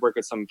work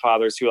with some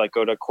fathers who like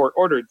go to court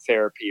ordered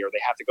therapy, or they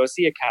have to go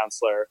see a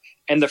counselor.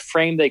 And the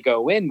frame they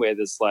go in with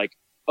is like,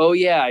 oh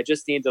yeah, I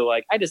just need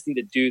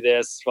to do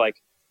this for like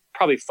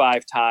probably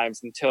 5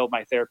 times until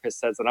my therapist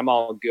says that I'm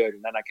all good,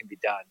 and then I can be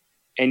done.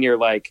 And you're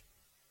like,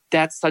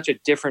 that's such a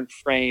different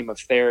frame of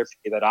therapy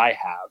than I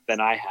have.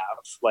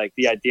 Like,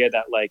 the idea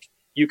that like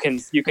you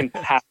can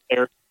have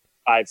therapy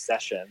 5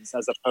 sessions,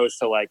 as opposed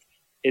to like,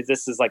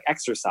 this is like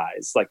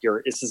exercise, like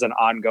this is an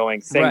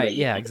ongoing thing. Right.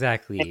 Yeah,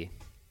 exactly.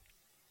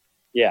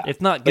 Yeah.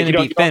 It's not going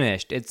to be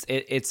finished.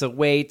 It's a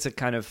way to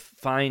kind of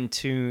fine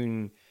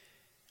tune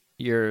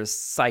your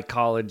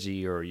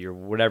psychology or your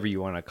whatever you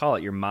want to call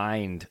it, your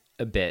mind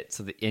a bit,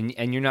 so that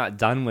and you're not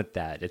done with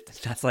that.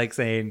 That's like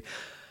saying,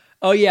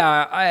 oh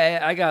yeah,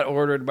 I got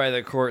ordered by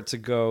the court to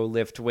go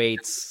lift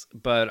weights,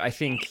 but I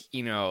think,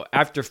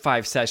 after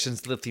 5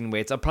 sessions lifting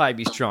weights, I'll probably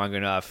be strong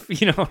enough.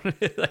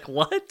 Like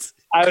what?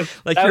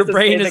 Your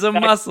brain is a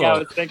muscle. I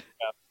was thinking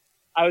of.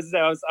 I was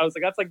like,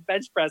 that's like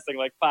bench pressing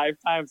like 5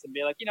 times and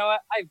be like, you know what?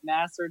 I've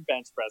mastered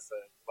bench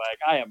pressing. Like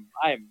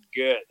I am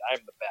good. I'm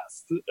the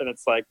best. And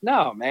it's like,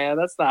 no, man,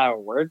 that's not how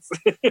it works.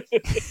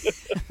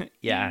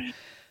 Yeah.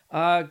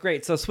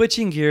 Great. So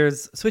switching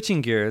gears.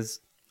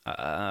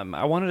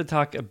 I wanted to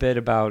talk a bit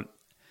about.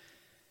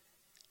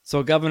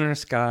 So Governor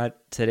Scott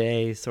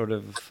today sort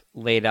of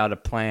laid out a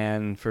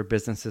plan for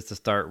businesses to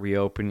start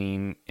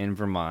reopening in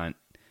Vermont.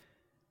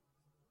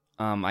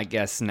 I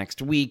guess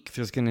next week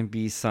there's going to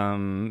be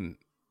some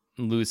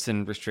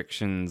loosened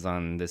restrictions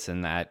on this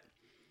and that.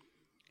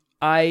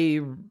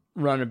 I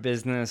run a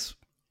business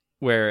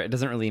where it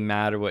doesn't really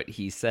matter what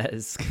he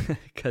says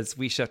because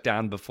we shut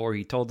down before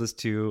he told us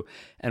to,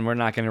 and we're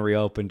not going to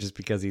reopen just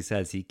because he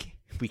says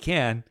we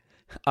can.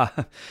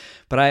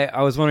 But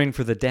I was wondering,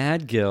 for the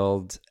Dad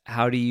Guild,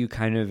 how do you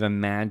kind of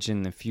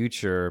imagine the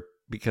future?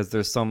 Because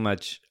there's so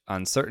much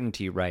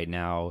uncertainty right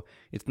now.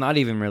 It's not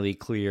even really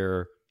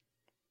clear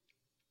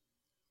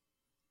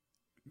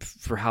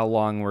for how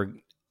long we're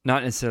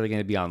not necessarily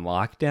going to be on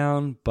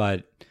lockdown,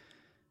 but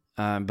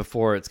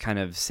before it's kind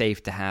of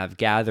safe to have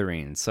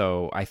gatherings.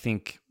 So I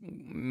think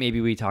maybe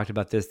we talked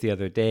about this the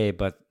other day,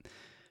 but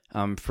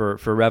for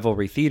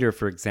Revelry Theater,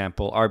 for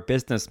example, our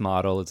business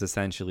model is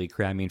essentially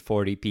cramming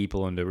 40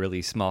 people into a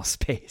really small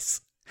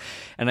space.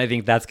 And I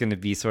think that's going to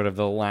be sort of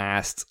the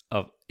last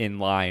in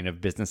line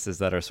of businesses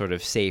that are sort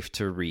of safe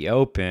to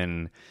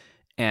reopen.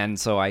 And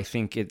so I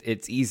think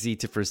it's easy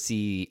to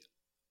foresee,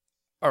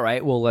 all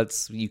right, well,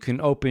 you can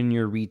open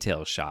your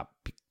retail shop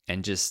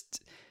and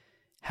just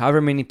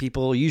however many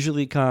people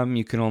usually come,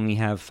 you can only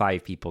have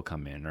 5 people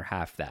come in or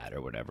half that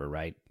or whatever,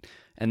 right?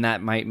 And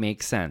that might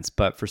make sense.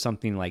 But for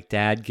something like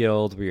Dad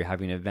Guild, where you're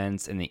having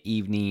events in the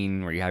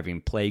evening, where you're having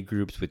play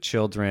groups with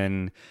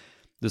children,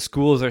 the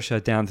schools are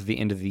shut down to the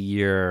end of the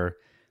year.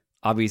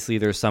 Obviously,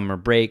 there's summer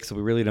break, so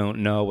we really don't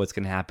know what's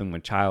going to happen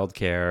with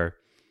childcare.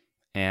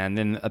 And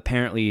then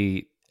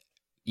apparently,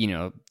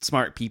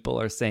 smart people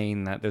are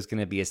saying that there's going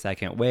to be a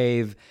second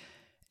wave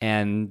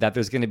and that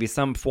there's going to be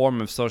some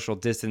form of social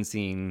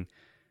distancing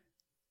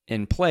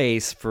in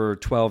place for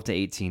 12 to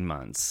 18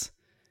 months.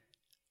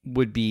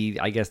 Would be,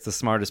 I guess, the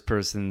smartest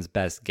person's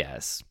best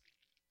guess.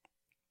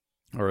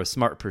 Or a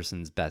smart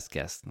person's best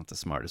guess, not the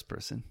smartest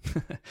person.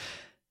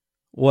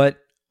 Do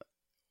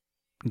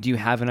you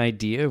have an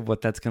idea of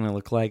what that's going to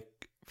look like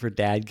for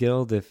Dad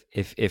Guild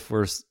if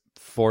we're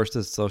forced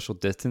to social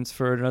distance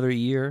for another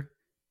year?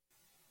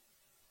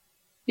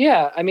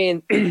 Yeah, I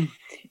mean,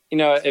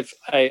 if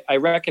I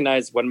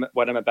recognize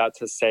what I'm about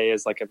to say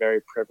is like a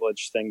very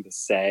privileged thing to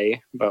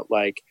say, but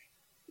like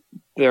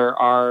there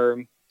are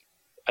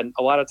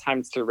a lot of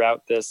times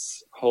throughout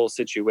this whole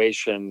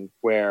situation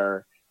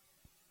where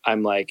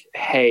I'm like,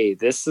 hey,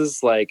 this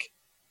is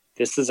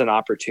an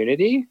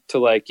opportunity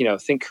to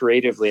think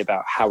creatively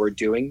about how we're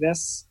doing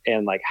this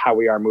and like how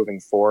we are moving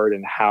forward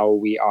and how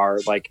we are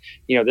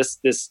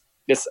this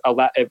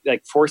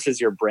it forces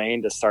your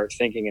brain to start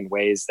thinking in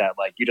ways that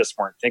like you just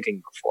weren't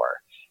thinking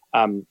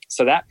before.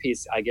 So that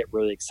piece I get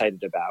really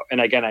excited about. And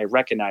again, I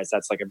recognize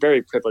that's like a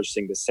very privileged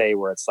thing to say,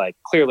 where it's like,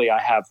 clearly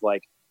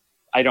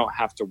I don't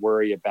have to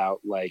worry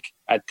about like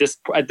at this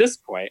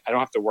point, I don't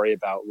have to worry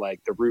about like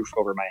the roof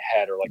over my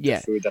head or like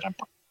the food that I'm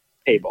on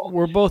the table.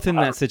 We're both in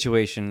that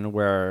situation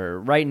where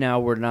right now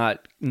we're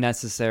not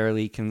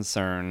necessarily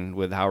concerned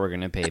with how we're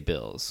going to pay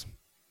bills.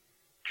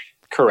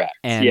 Correct.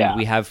 And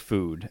we have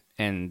food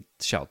and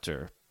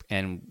shelter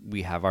and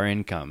we have our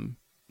income.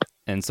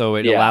 And so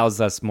it allows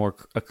us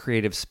a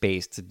creative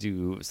space to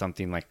do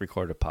something like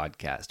record a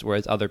podcast,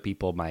 whereas other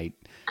people might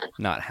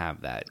not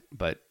have that.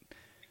 But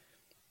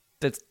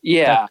that's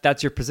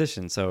your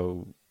position.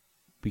 So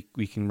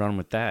we can run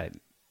with that.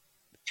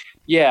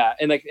 Yeah.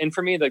 And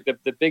for me, like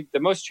the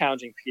most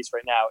challenging piece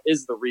right now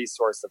is the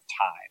resource of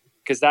time,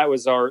 because that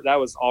was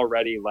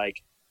already like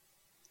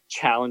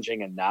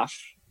challenging enough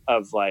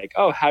of like,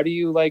 oh, how do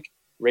you like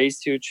raise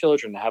 2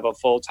 children, have a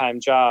full-time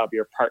job,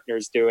 your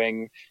partner's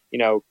doing,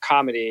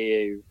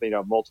 comedy,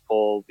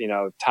 multiple,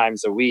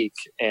 times a week,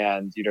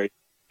 and,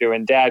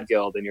 doing Dad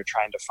Guild, and you're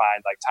trying to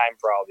find like time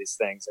for all these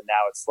things. And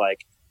now it's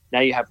like,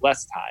 now you have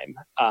less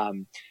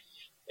time.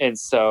 And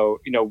so,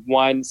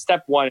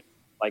 step one,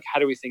 like, how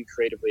do we think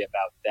creatively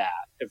about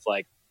that? If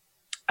like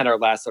at our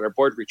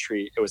board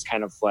retreat, it was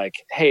kind of like,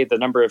 hey, the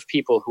number of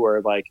people who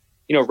are like,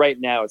 right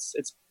now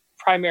it's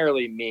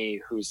primarily me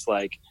who's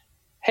like,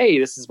 hey,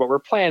 this is what we're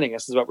planning,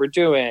 this is what we're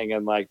doing,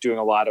 and like doing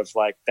a lot of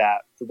like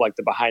that, like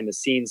the behind the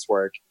scenes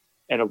work.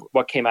 and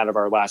what came out of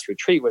our last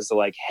retreat was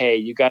like,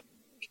 hey, we got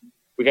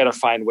to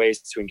find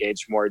ways to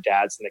engage more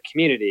dads in the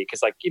community.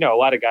 Cause like, a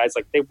lot of guys,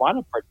 like they want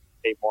to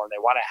participate more and they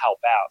want to help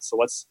out. So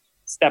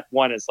step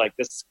one is like,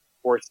 this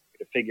forces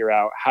you to figure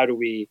out how do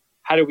we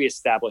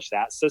establish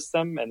that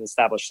system and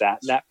establish that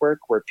network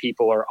where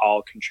people are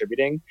all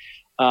contributing.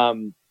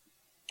 And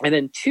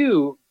then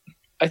two,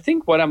 I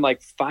think what I'm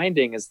like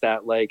finding is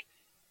that like,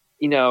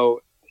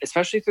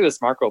 especially through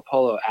this Marco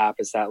Polo app,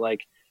 is that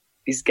like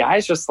these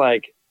guys just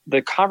like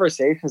the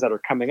conversations that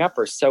are coming up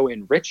are so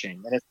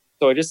enriching. And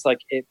so it just like,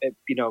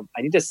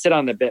 I need to sit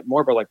on it a bit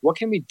more, but like, what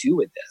can we do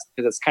with this?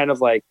 Because it's kind of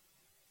like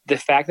the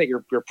fact that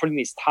you're putting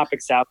these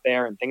topics out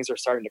there and things are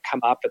starting to come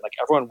up and like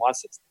everyone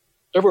wants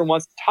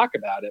to talk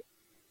about it,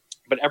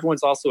 but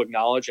everyone's also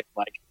acknowledging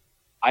like,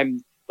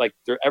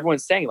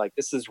 everyone's saying like,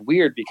 this is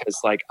weird because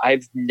like,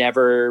 I've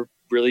never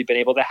really been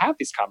able to have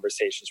these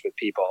conversations with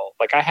people.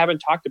 Like I haven't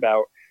talked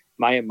about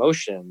my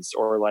emotions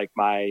or like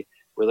my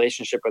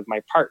relationship with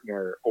my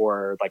partner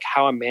or like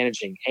how I'm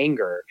managing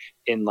anger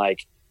in like,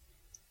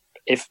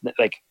 if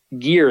like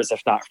years,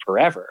 if not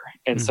forever.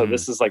 And so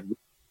this is like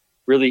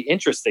really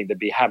interesting to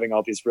be having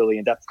all these really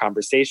in-depth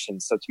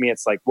conversations. So to me,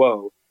 it's like,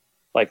 whoa,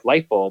 like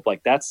light bulb,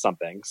 like that's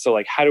something. So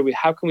like, how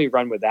can we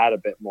run with that a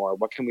bit more?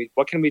 What can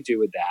we do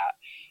with that?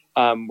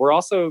 We're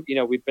also,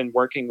 we've been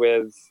working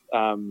with,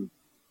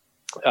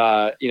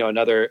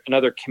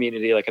 another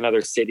community, like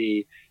another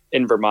city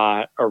in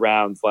Vermont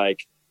around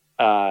like,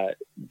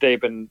 they've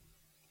been,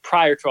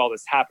 prior to all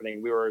this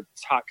happening, we were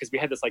taught, because we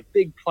had this like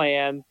big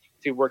plan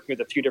to working with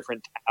a few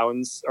different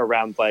towns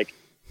around like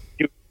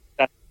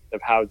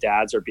of how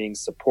dads are being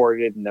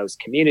supported in those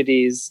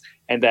communities.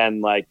 And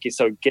then like,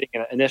 so getting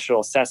an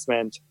initial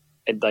assessment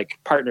and like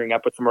partnering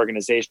up with some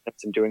organizations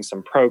and doing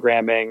some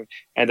programming.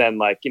 And then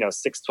like,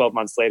 6-12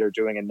 months later,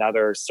 doing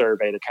another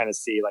survey to kind of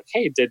see like,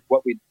 hey, did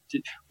what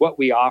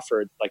we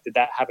offered, like, did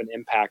that have an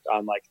impact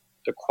on like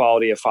the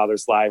quality of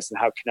fathers' lives and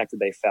how connected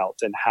they felt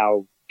and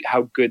how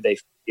good they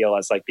feel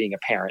as like being a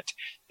parent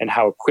and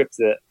how equipped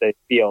they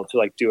feel to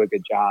like do a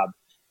good job.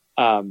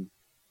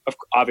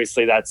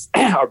 Obviously that's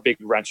our big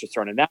wrench is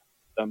thrown in that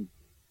system,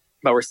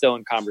 but we're still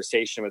in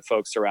conversation with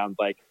folks around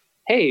like,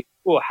 hey,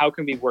 cool, how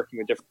can we be working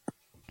with different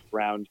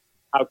around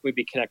how can we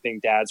be connecting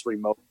dads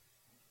remote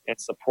and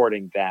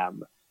supporting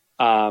them?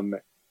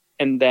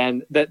 And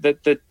then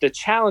the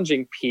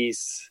challenging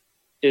piece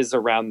is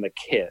around the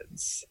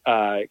kids,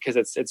 because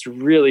it's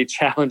really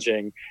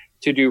challenging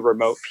to do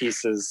remote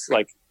pieces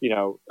like,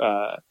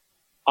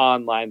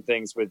 online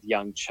things with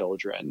young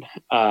children.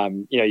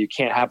 You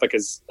can't have like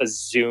a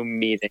Zoom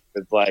meeting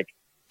with like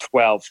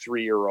 12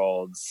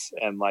 3-year-olds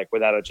and like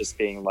without it just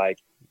being like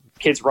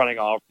kids running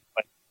off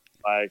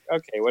like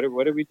okay, what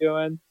are we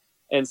doing?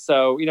 And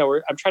so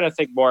I'm trying to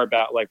think more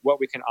about like what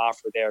we can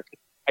offer there.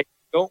 I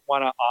don't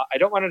want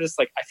to just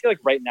like, I feel like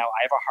right now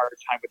I have a harder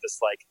time with this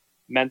like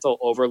mental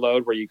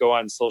overload where you go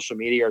on social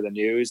media or the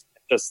news,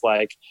 just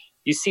like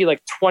you see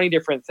like 20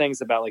 different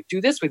things about like,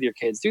 do this with your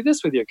kids, do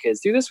this with your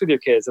kids, do this with your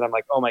kids. And I'm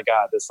like, oh my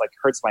God, this like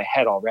hurts my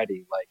head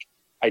already. Like,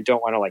 I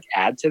don't want to like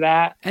add to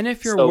that. And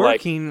if you're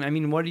working, I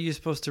mean, what are you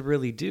supposed to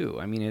really do?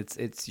 I mean,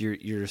 it's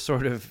you're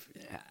sort of,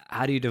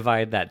 how do you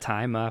divide that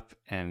time up?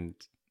 And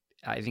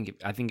I think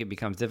it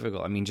becomes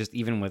difficult. I mean, just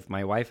even with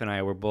my wife and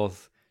I, we're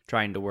both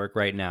trying to work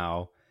right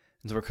now.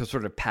 And so we're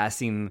sort of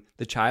passing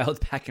the child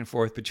back and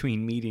forth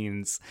between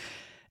meetings.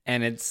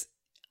 And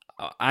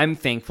I'm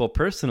thankful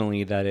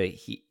personally that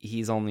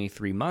he's only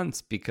 3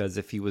 months, because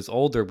if he was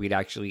older, we'd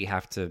actually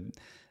have to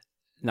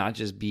not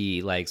just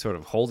be like sort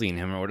of holding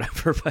him or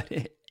whatever,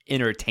 but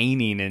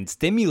entertaining and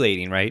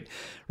stimulating, right?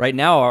 Right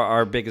now,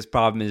 our biggest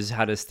problem is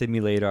how to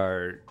stimulate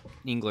our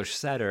English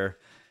setter,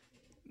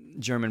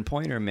 German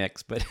pointer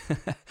mix. But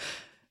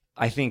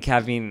I think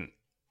having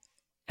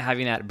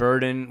that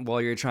burden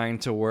while you're trying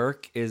to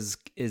work is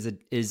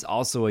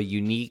also a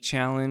unique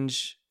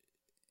challenge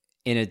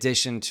in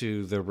addition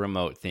to the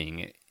remote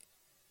thing.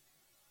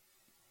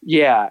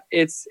 Yeah,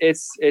 it's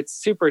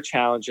super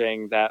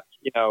challenging that,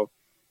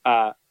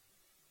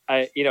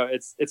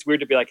 it's weird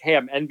to be like, hey,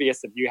 I'm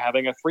envious of you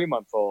having a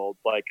 3-month-old,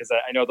 like, because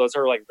I know those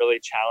are like really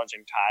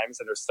challenging times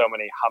and there's so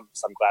many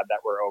humps I'm glad that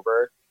we're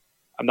over.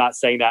 I'm not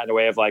saying that in a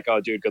way of like,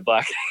 oh, dude, good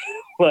luck.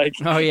 Like,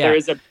 oh yeah, there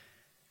is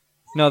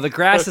no, the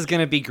grass is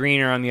going to be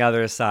greener on the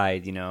other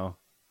side,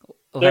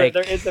 Like...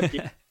 there is a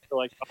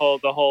like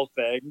the whole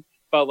thing,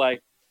 but I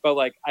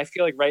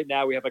feel like right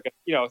now we have like a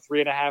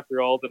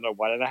 3.5-year-old and a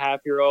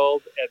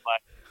 1.5-year-old, and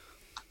like,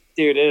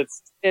 dude, it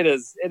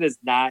is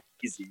not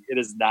easy. It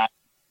is not.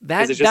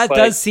 That like,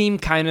 does seem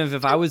kind of,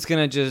 if I was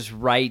gonna just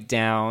write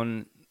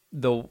down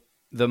the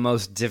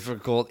most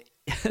difficult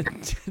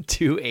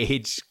 2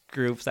 age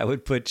groups I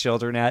would put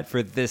children at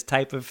for this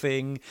type of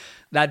thing,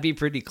 that'd be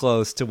pretty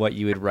close to what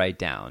you would write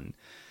down.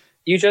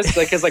 You just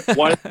like, because like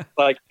one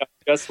like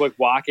just like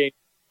walking,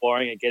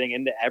 exploring, and getting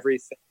into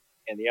everything,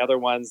 and the other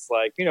one's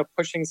like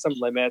pushing some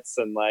limits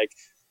and like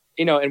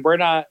and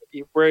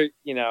we're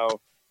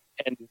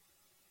and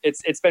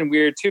it's been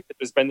weird too.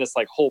 There's been this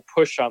like whole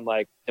push on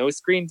like no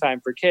screen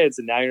time for kids,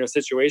 and now you're in a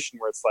situation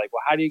where it's like,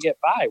 well, how do you get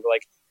by? We're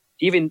like,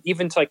 even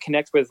to like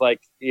connect with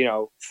like, you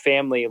know,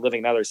 family living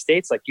in other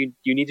states, like you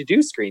need to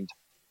do screen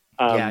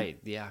time.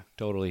 Yeah,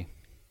 totally.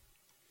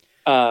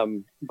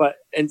 But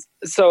and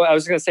so I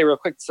was going to say real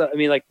quick. So I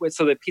mean, like,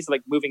 so the piece of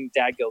like moving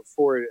Dad Guild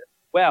forward,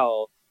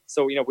 well,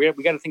 so you know, we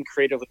got to think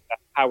creatively about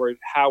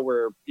how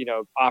we're you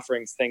know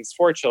offering things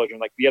for children.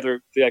 Like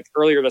like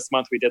earlier this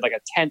month, we did like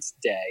a tent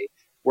day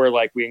where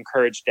like we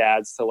encourage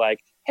dads to like,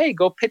 hey,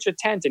 go pitch a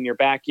tent in your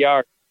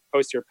backyard,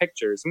 post your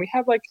pictures, and we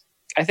have like,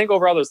 I think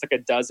overall there's like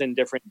a dozen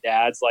different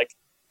dads like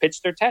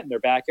pitched their tent in their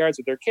backyards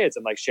with their kids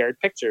and like shared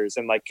pictures,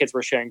 and like kids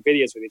were sharing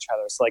videos with each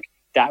other. So like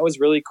that was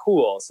really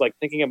cool. So like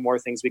thinking of more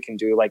things we can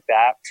do like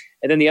that.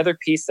 And then the other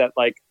piece that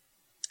like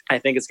I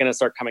think is going to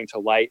start coming to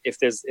light if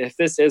this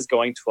is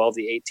going 12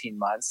 to 18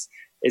 months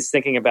is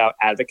thinking about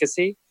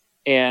advocacy.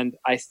 And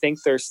I think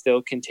there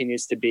still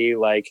continues to be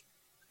like,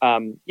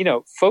 you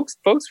know, folks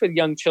with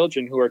young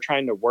children who are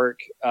trying to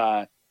work.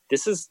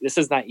 This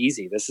is not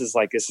easy. This is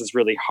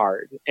really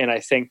hard. And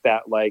I think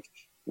that like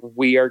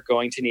we are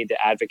going to need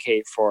to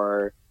advocate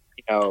for,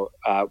 you know,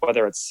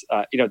 whether it's,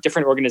 you know,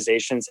 different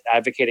organizations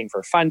advocating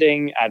for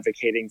funding,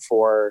 advocating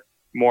for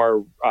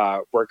more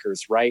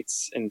workers'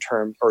 rights in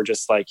terms, or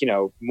just like, you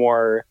know,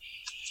 more,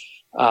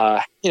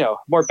 you know,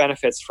 more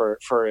benefits for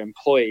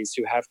employees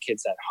who have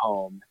kids at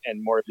home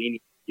and more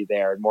leniency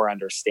there and more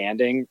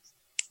understanding.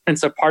 And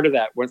so part of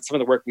that, some of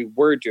the work we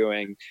were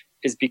doing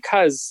is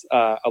because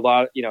a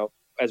lot, you know,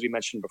 as we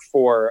mentioned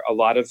before, a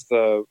lot of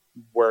the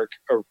work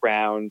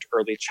around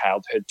early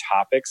childhood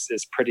topics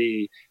is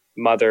pretty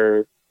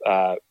mother,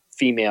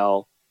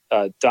 female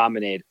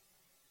dominated.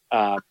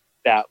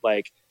 That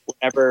like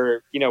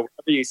whenever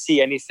you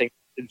see anything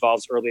that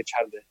involves early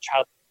child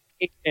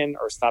education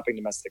or stopping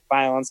domestic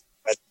violence,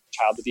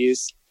 child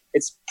abuse,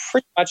 it's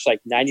pretty much like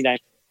 99%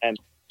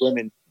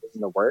 women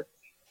in the work.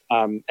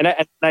 And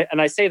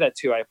I say that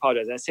too. I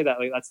apologize. I say that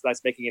like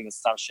that's making an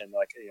assumption,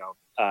 like you know,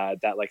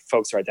 that like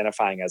folks are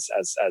identifying as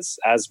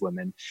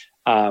women.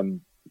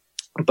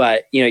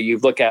 But you know, you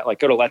look at like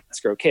go to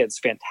Let's Grow Kids,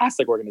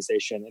 fantastic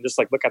organization, and just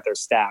like look at their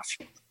staff.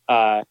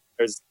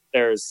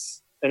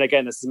 There's and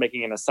again, this is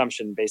making an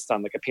assumption based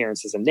on like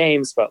appearances and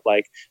names, but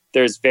like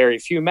there's very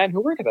few men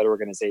who work at that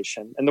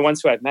organization, and the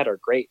ones who I've met are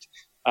great.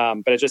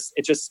 But it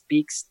just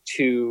speaks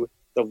to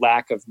the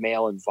lack of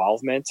male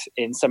involvement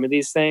in some of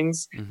these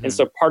things. Mm-hmm. And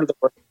so part of the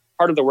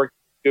work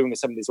doing with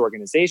some of these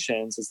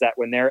organizations is that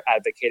when they're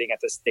advocating at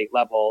the state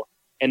level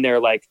and they're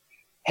like,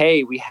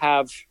 hey, we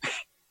have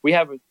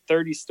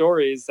 30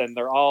 stories and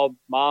they're all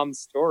mom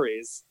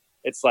stories.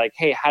 It's like,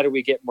 hey, how do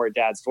we get more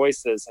dads'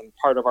 voices? And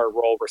part of our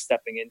role we're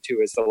stepping into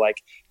is to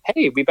like,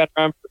 hey, we've been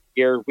around for a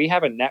year. We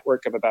have a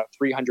network of about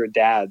 300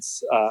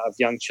 dads of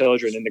young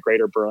children in the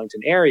greater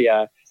Burlington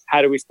area.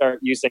 How do we start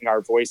using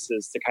our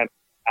voices to kind of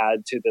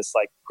add to this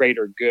like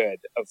greater good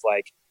of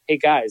like, hey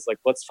guys, like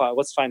let's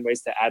find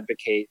ways to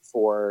advocate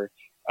for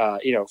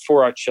you know,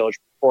 for our children,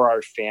 for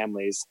our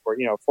families, for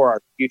you know, for our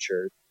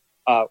future,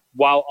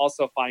 while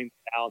also finding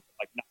the balance of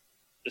like not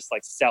just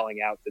like selling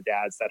out the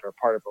dads that are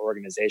part of our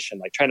organization,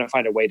 like trying to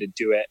find a way to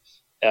do it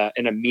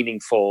in a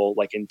meaningful,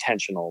 like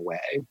intentional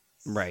way.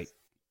 Right.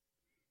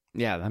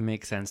 Yeah, that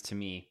makes sense to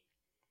me.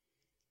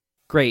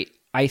 Great.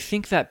 I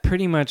think that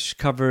pretty much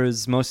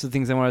covers most of the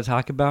things I want to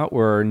talk about.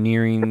 We're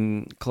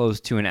nearing close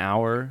to an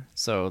hour,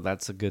 so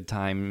that's a good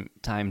time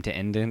to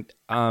end it.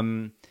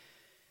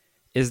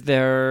 Is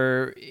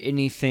there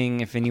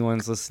anything, if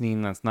anyone's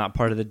listening that's not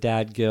part of the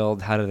Dad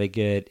Guild, how do they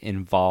get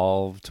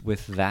involved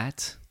with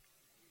that?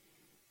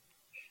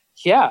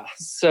 Yeah,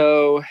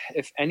 so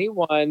if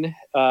anyone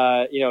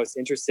you know is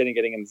interested in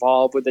getting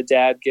involved with the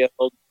Dad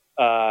Guild,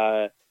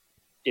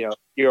 you know,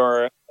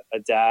 you're a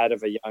dad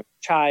of a young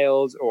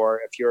child, or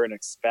if you're an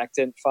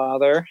expectant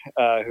father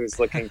who's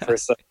looking for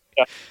some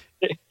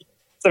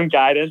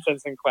guidance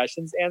and some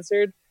questions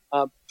answered,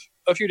 a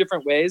few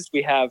different ways.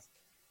 You can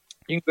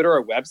go to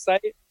our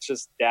website, it's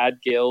just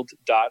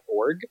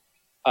dadguild.org.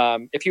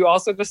 If you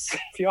also just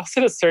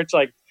search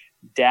like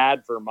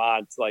Dad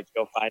Vermont, like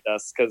you'll find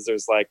us because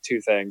there's like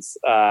two things.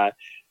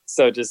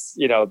 So just,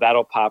 you know,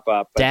 that'll pop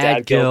up.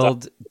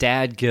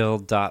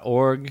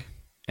 Dadguild.org,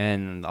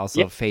 and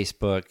also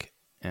Facebook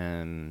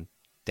and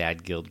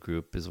Dad Guild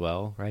group as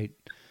well, right?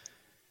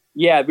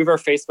 Yeah, we have our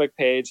Facebook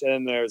page, and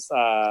then there's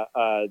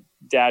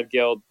Dad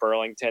Guild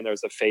Burlington.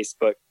 There's a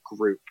Facebook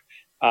group,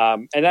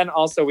 and then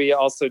also we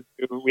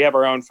have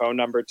our own phone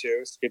number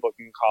too, so people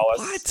can call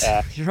us.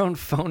 What? Your own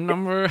phone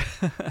number?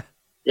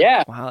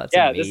 Yeah. Wow, that's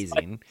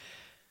amazing.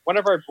 One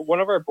of our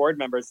board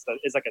members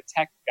is like a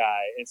tech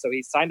guy, and so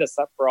he signed us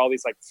up for all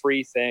these like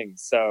free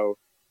things. So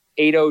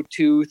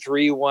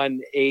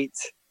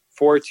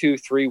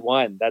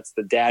 802-318-4231. That's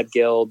the Dad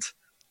Guild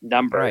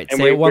number. Right. And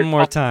say it one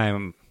more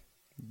time.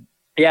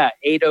 Yeah,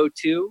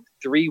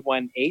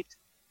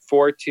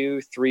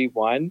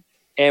 802-318-4231.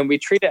 And we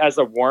treat it as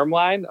a warm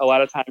line. A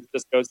lot of times it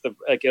just goes to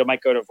like it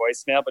might go to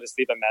voicemail, but just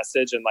leave a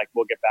message and like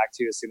we'll get back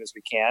to you as soon as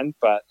we can.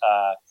 But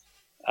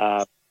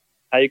how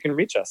you can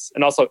reach us.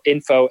 And also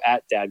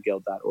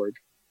info@dadguild.org.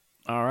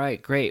 All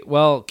right, great.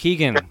 Well,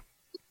 Keegan,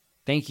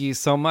 Thank you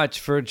so much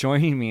for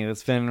joining me.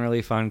 It's been a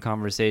really fun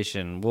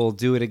conversation. We'll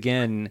do it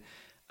again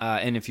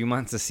in a few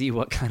months to see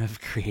what kind of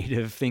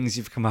creative things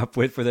you've come up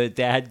with for the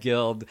Dad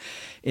Guild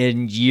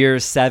in year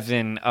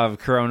 7 of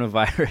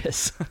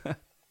coronavirus.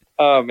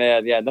 Oh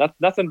man, yeah,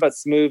 nothing but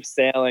smooth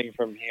sailing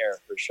from here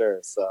for sure.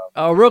 So,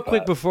 real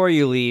quick before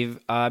you leave,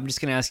 I'm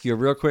just going to ask you a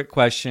real quick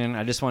question.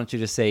 I just want you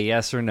to say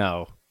yes or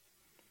no.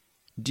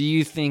 Do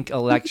you think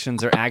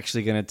elections are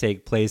actually going to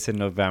take place in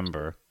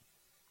November?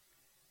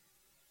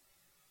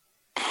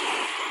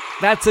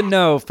 That's a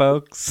no,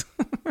 folks.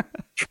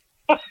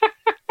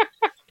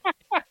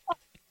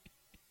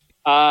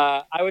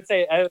 I would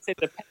say it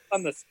depends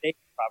on the state,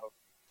 probably.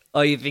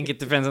 Oh, you think it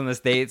depends on the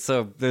state?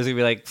 So there's going to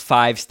be like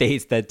 5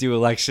 states that do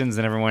elections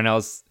and everyone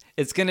else.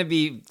 It's going to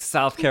be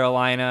South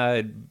Carolina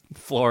and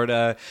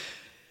Florida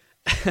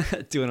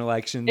doing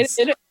elections.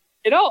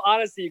 In all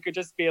honesty, you could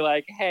just be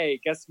like,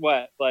 hey, guess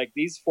what? Like,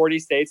 these 40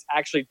 states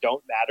actually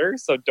don't matter,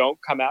 so don't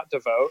come out to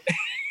vote.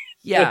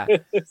 Yeah.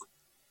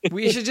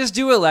 We should just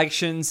do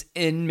elections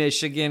in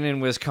Michigan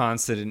and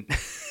Wisconsin.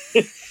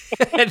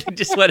 And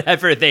just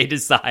whatever they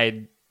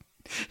decide.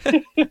 Yeah.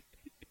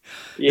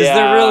 Is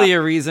there really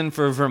a reason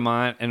for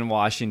Vermont and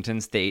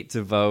Washington State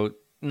to vote?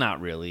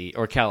 Not really.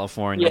 Or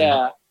California.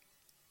 Yeah.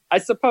 I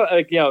suppose,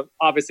 like, you know,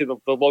 obviously the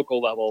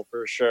local level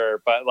for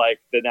sure, but like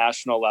the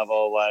national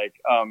level, like,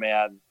 oh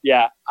man,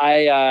 yeah,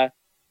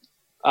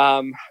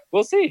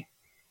 we'll see.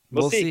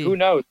 We'll see. Who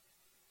knows?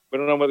 We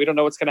don't know. We don't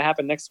know what's going to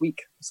happen next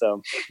week.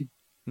 So,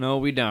 no,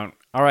 we don't.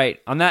 All right.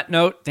 On that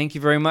note, thank you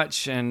very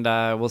much, and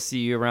we'll see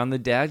you around the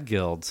Dad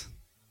Guild.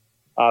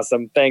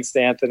 Awesome. Thanks,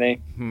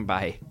 Anthony.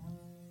 Bye.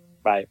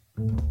 Bye.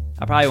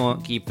 I probably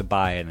won't keep the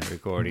bye in the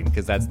recording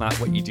because that's not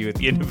what you do at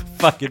the end of a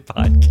fucking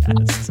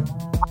podcast.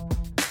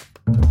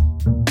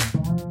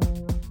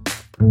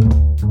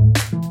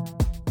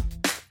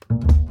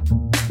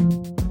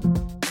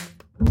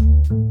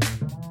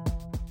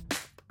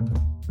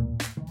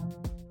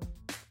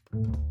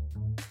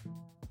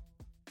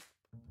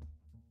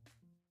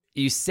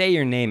 You say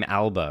your name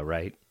Alba,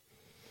 right?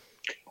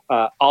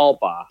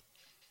 Alba.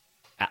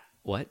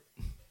 What?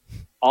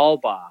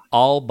 Alba.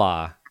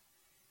 Alba.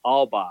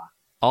 Alba.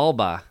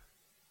 Alba.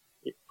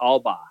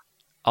 Alba.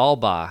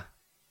 Alba.